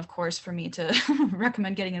easy one, of course, for me to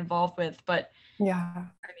recommend getting involved with. But yeah,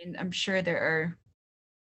 I mean, I'm sure there are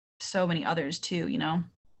so many others too,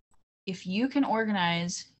 If you can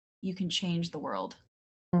organize, you can change the world.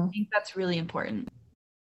 I think that's really important.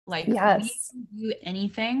 Like, yes. We can do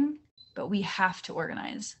anything, but we have to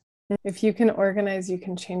organize. If you can organize, you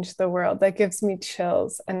can change the world. That gives me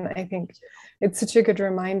chills. And I think it's such a good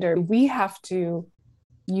reminder. We have to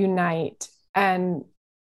unite and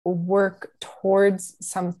work towards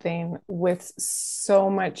something with so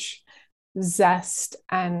much zest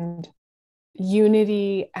and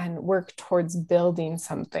unity, and work towards building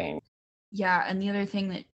something. Yeah. And the other thing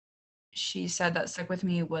that she said that stuck with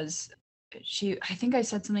me was I think I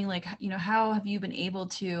said something like, how have you been able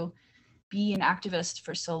to be an activist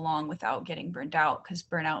for so long without getting burned out? Because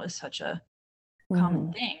burnout is such a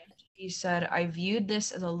common thing. He said, I viewed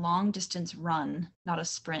this as a long distance run, not a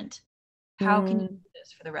sprint. How can you do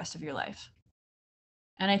this for the rest of your life?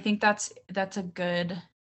 And I think that's a good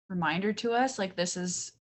reminder to us. Like,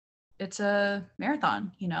 it's a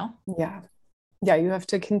marathon, Yeah, you have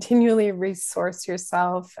to continually resource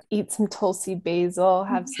yourself, eat some Tulsi basil,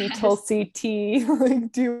 have some Tulsi tea,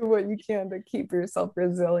 like do what you can to keep yourself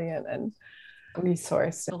resilient and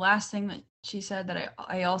resourced. The last thing that she said that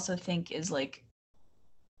I also think is like,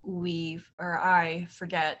 I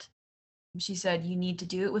forget. She said, you need to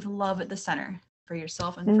do it with love at the center for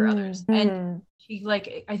yourself and for others. And she,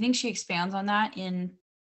 like, I think she expands on that in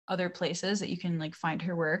other places that you can like find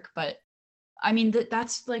her work. But I mean,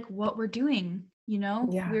 that's like what we're doing,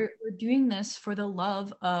 Yeah. We're doing this for the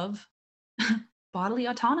love of bodily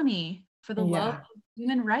autonomy, for the love of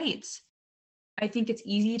human rights. I think it's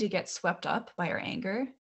easy to get swept up by our anger,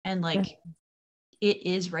 and like it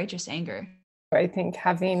is righteous anger. I think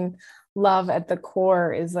having love at the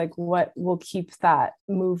core is like what will keep that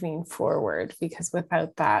moving forward, because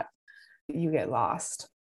without that, you get lost.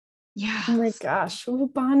 Yeah. Oh my gosh. Well,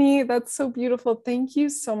 Bonnie, that's so beautiful. Thank you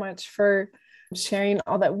so much for sharing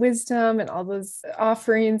all that wisdom and all those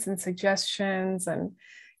offerings and suggestions. And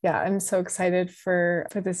yeah, I'm so excited for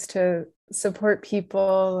this to support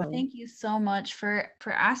people. Thank you so much for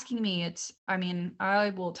asking me.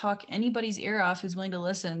 I will talk anybody's ear off who's willing to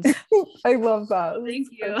listen. I love that. Thank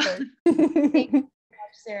you. Thank you so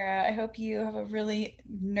much, Sarah. I hope you have a really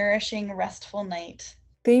nourishing, restful night.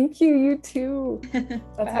 Thank you. You too.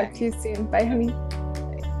 I'll talk to you soon. Bye, honey.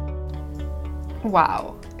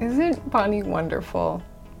 Wow. Isn't Bonnie wonderful?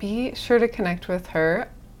 Be sure to connect with her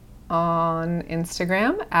on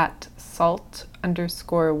Instagram at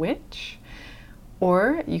salt_witch,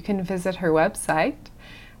 or you can visit her website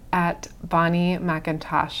at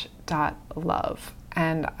bonniemcintosh.love.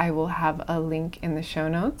 And I will have a link in the show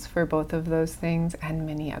notes for both of those things and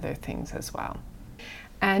many other things as well.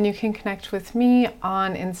 And you can connect with me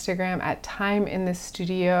on Instagram at Time in the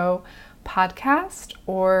Studio podcast,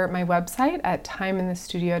 or my website at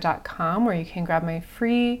timeinthestudio.com, where you can grab my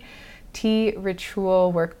free tea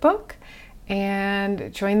ritual workbook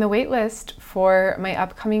and join the waitlist for my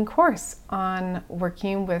upcoming course on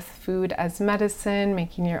working with food as medicine,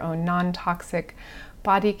 making your own non-toxic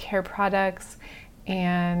body care products,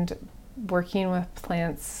 and working with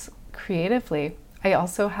plants creatively. I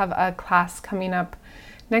also have a class coming up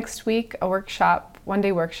next week, a workshop,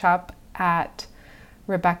 one-day workshop at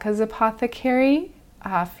Rebecca's Apothecary,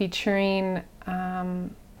 featuring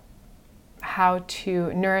how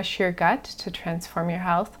to nourish your gut to transform your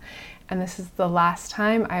health. And this is the last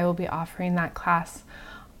time I will be offering that class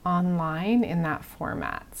online in that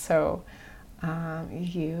format. So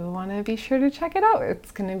you want to be sure to check it out.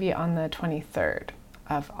 It's going to be on the 23rd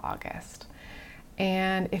of August.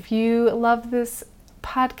 And if you love this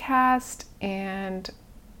podcast and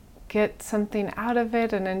get something out of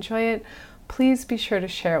it and enjoy it, please be sure to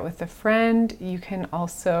share it with a friend. You can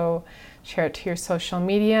also share it to your social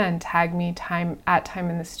media and tag me at Time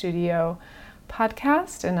in the Studio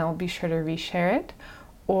podcast, and I'll be sure to reshare it.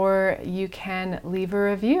 Or you can leave a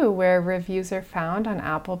review where reviews are found on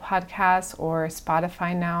Apple Podcasts, or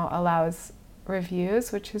Spotify now allows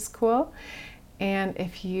reviews, which is cool. And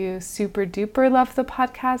if you super duper love the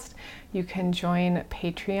podcast, you can join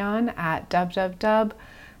Patreon at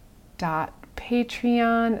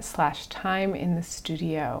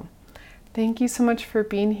www.patreon.com/timeinthestudio. Thank you so much for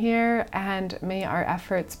being here, and may our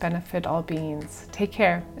efforts benefit all beings. Take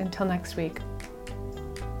care. Until next week.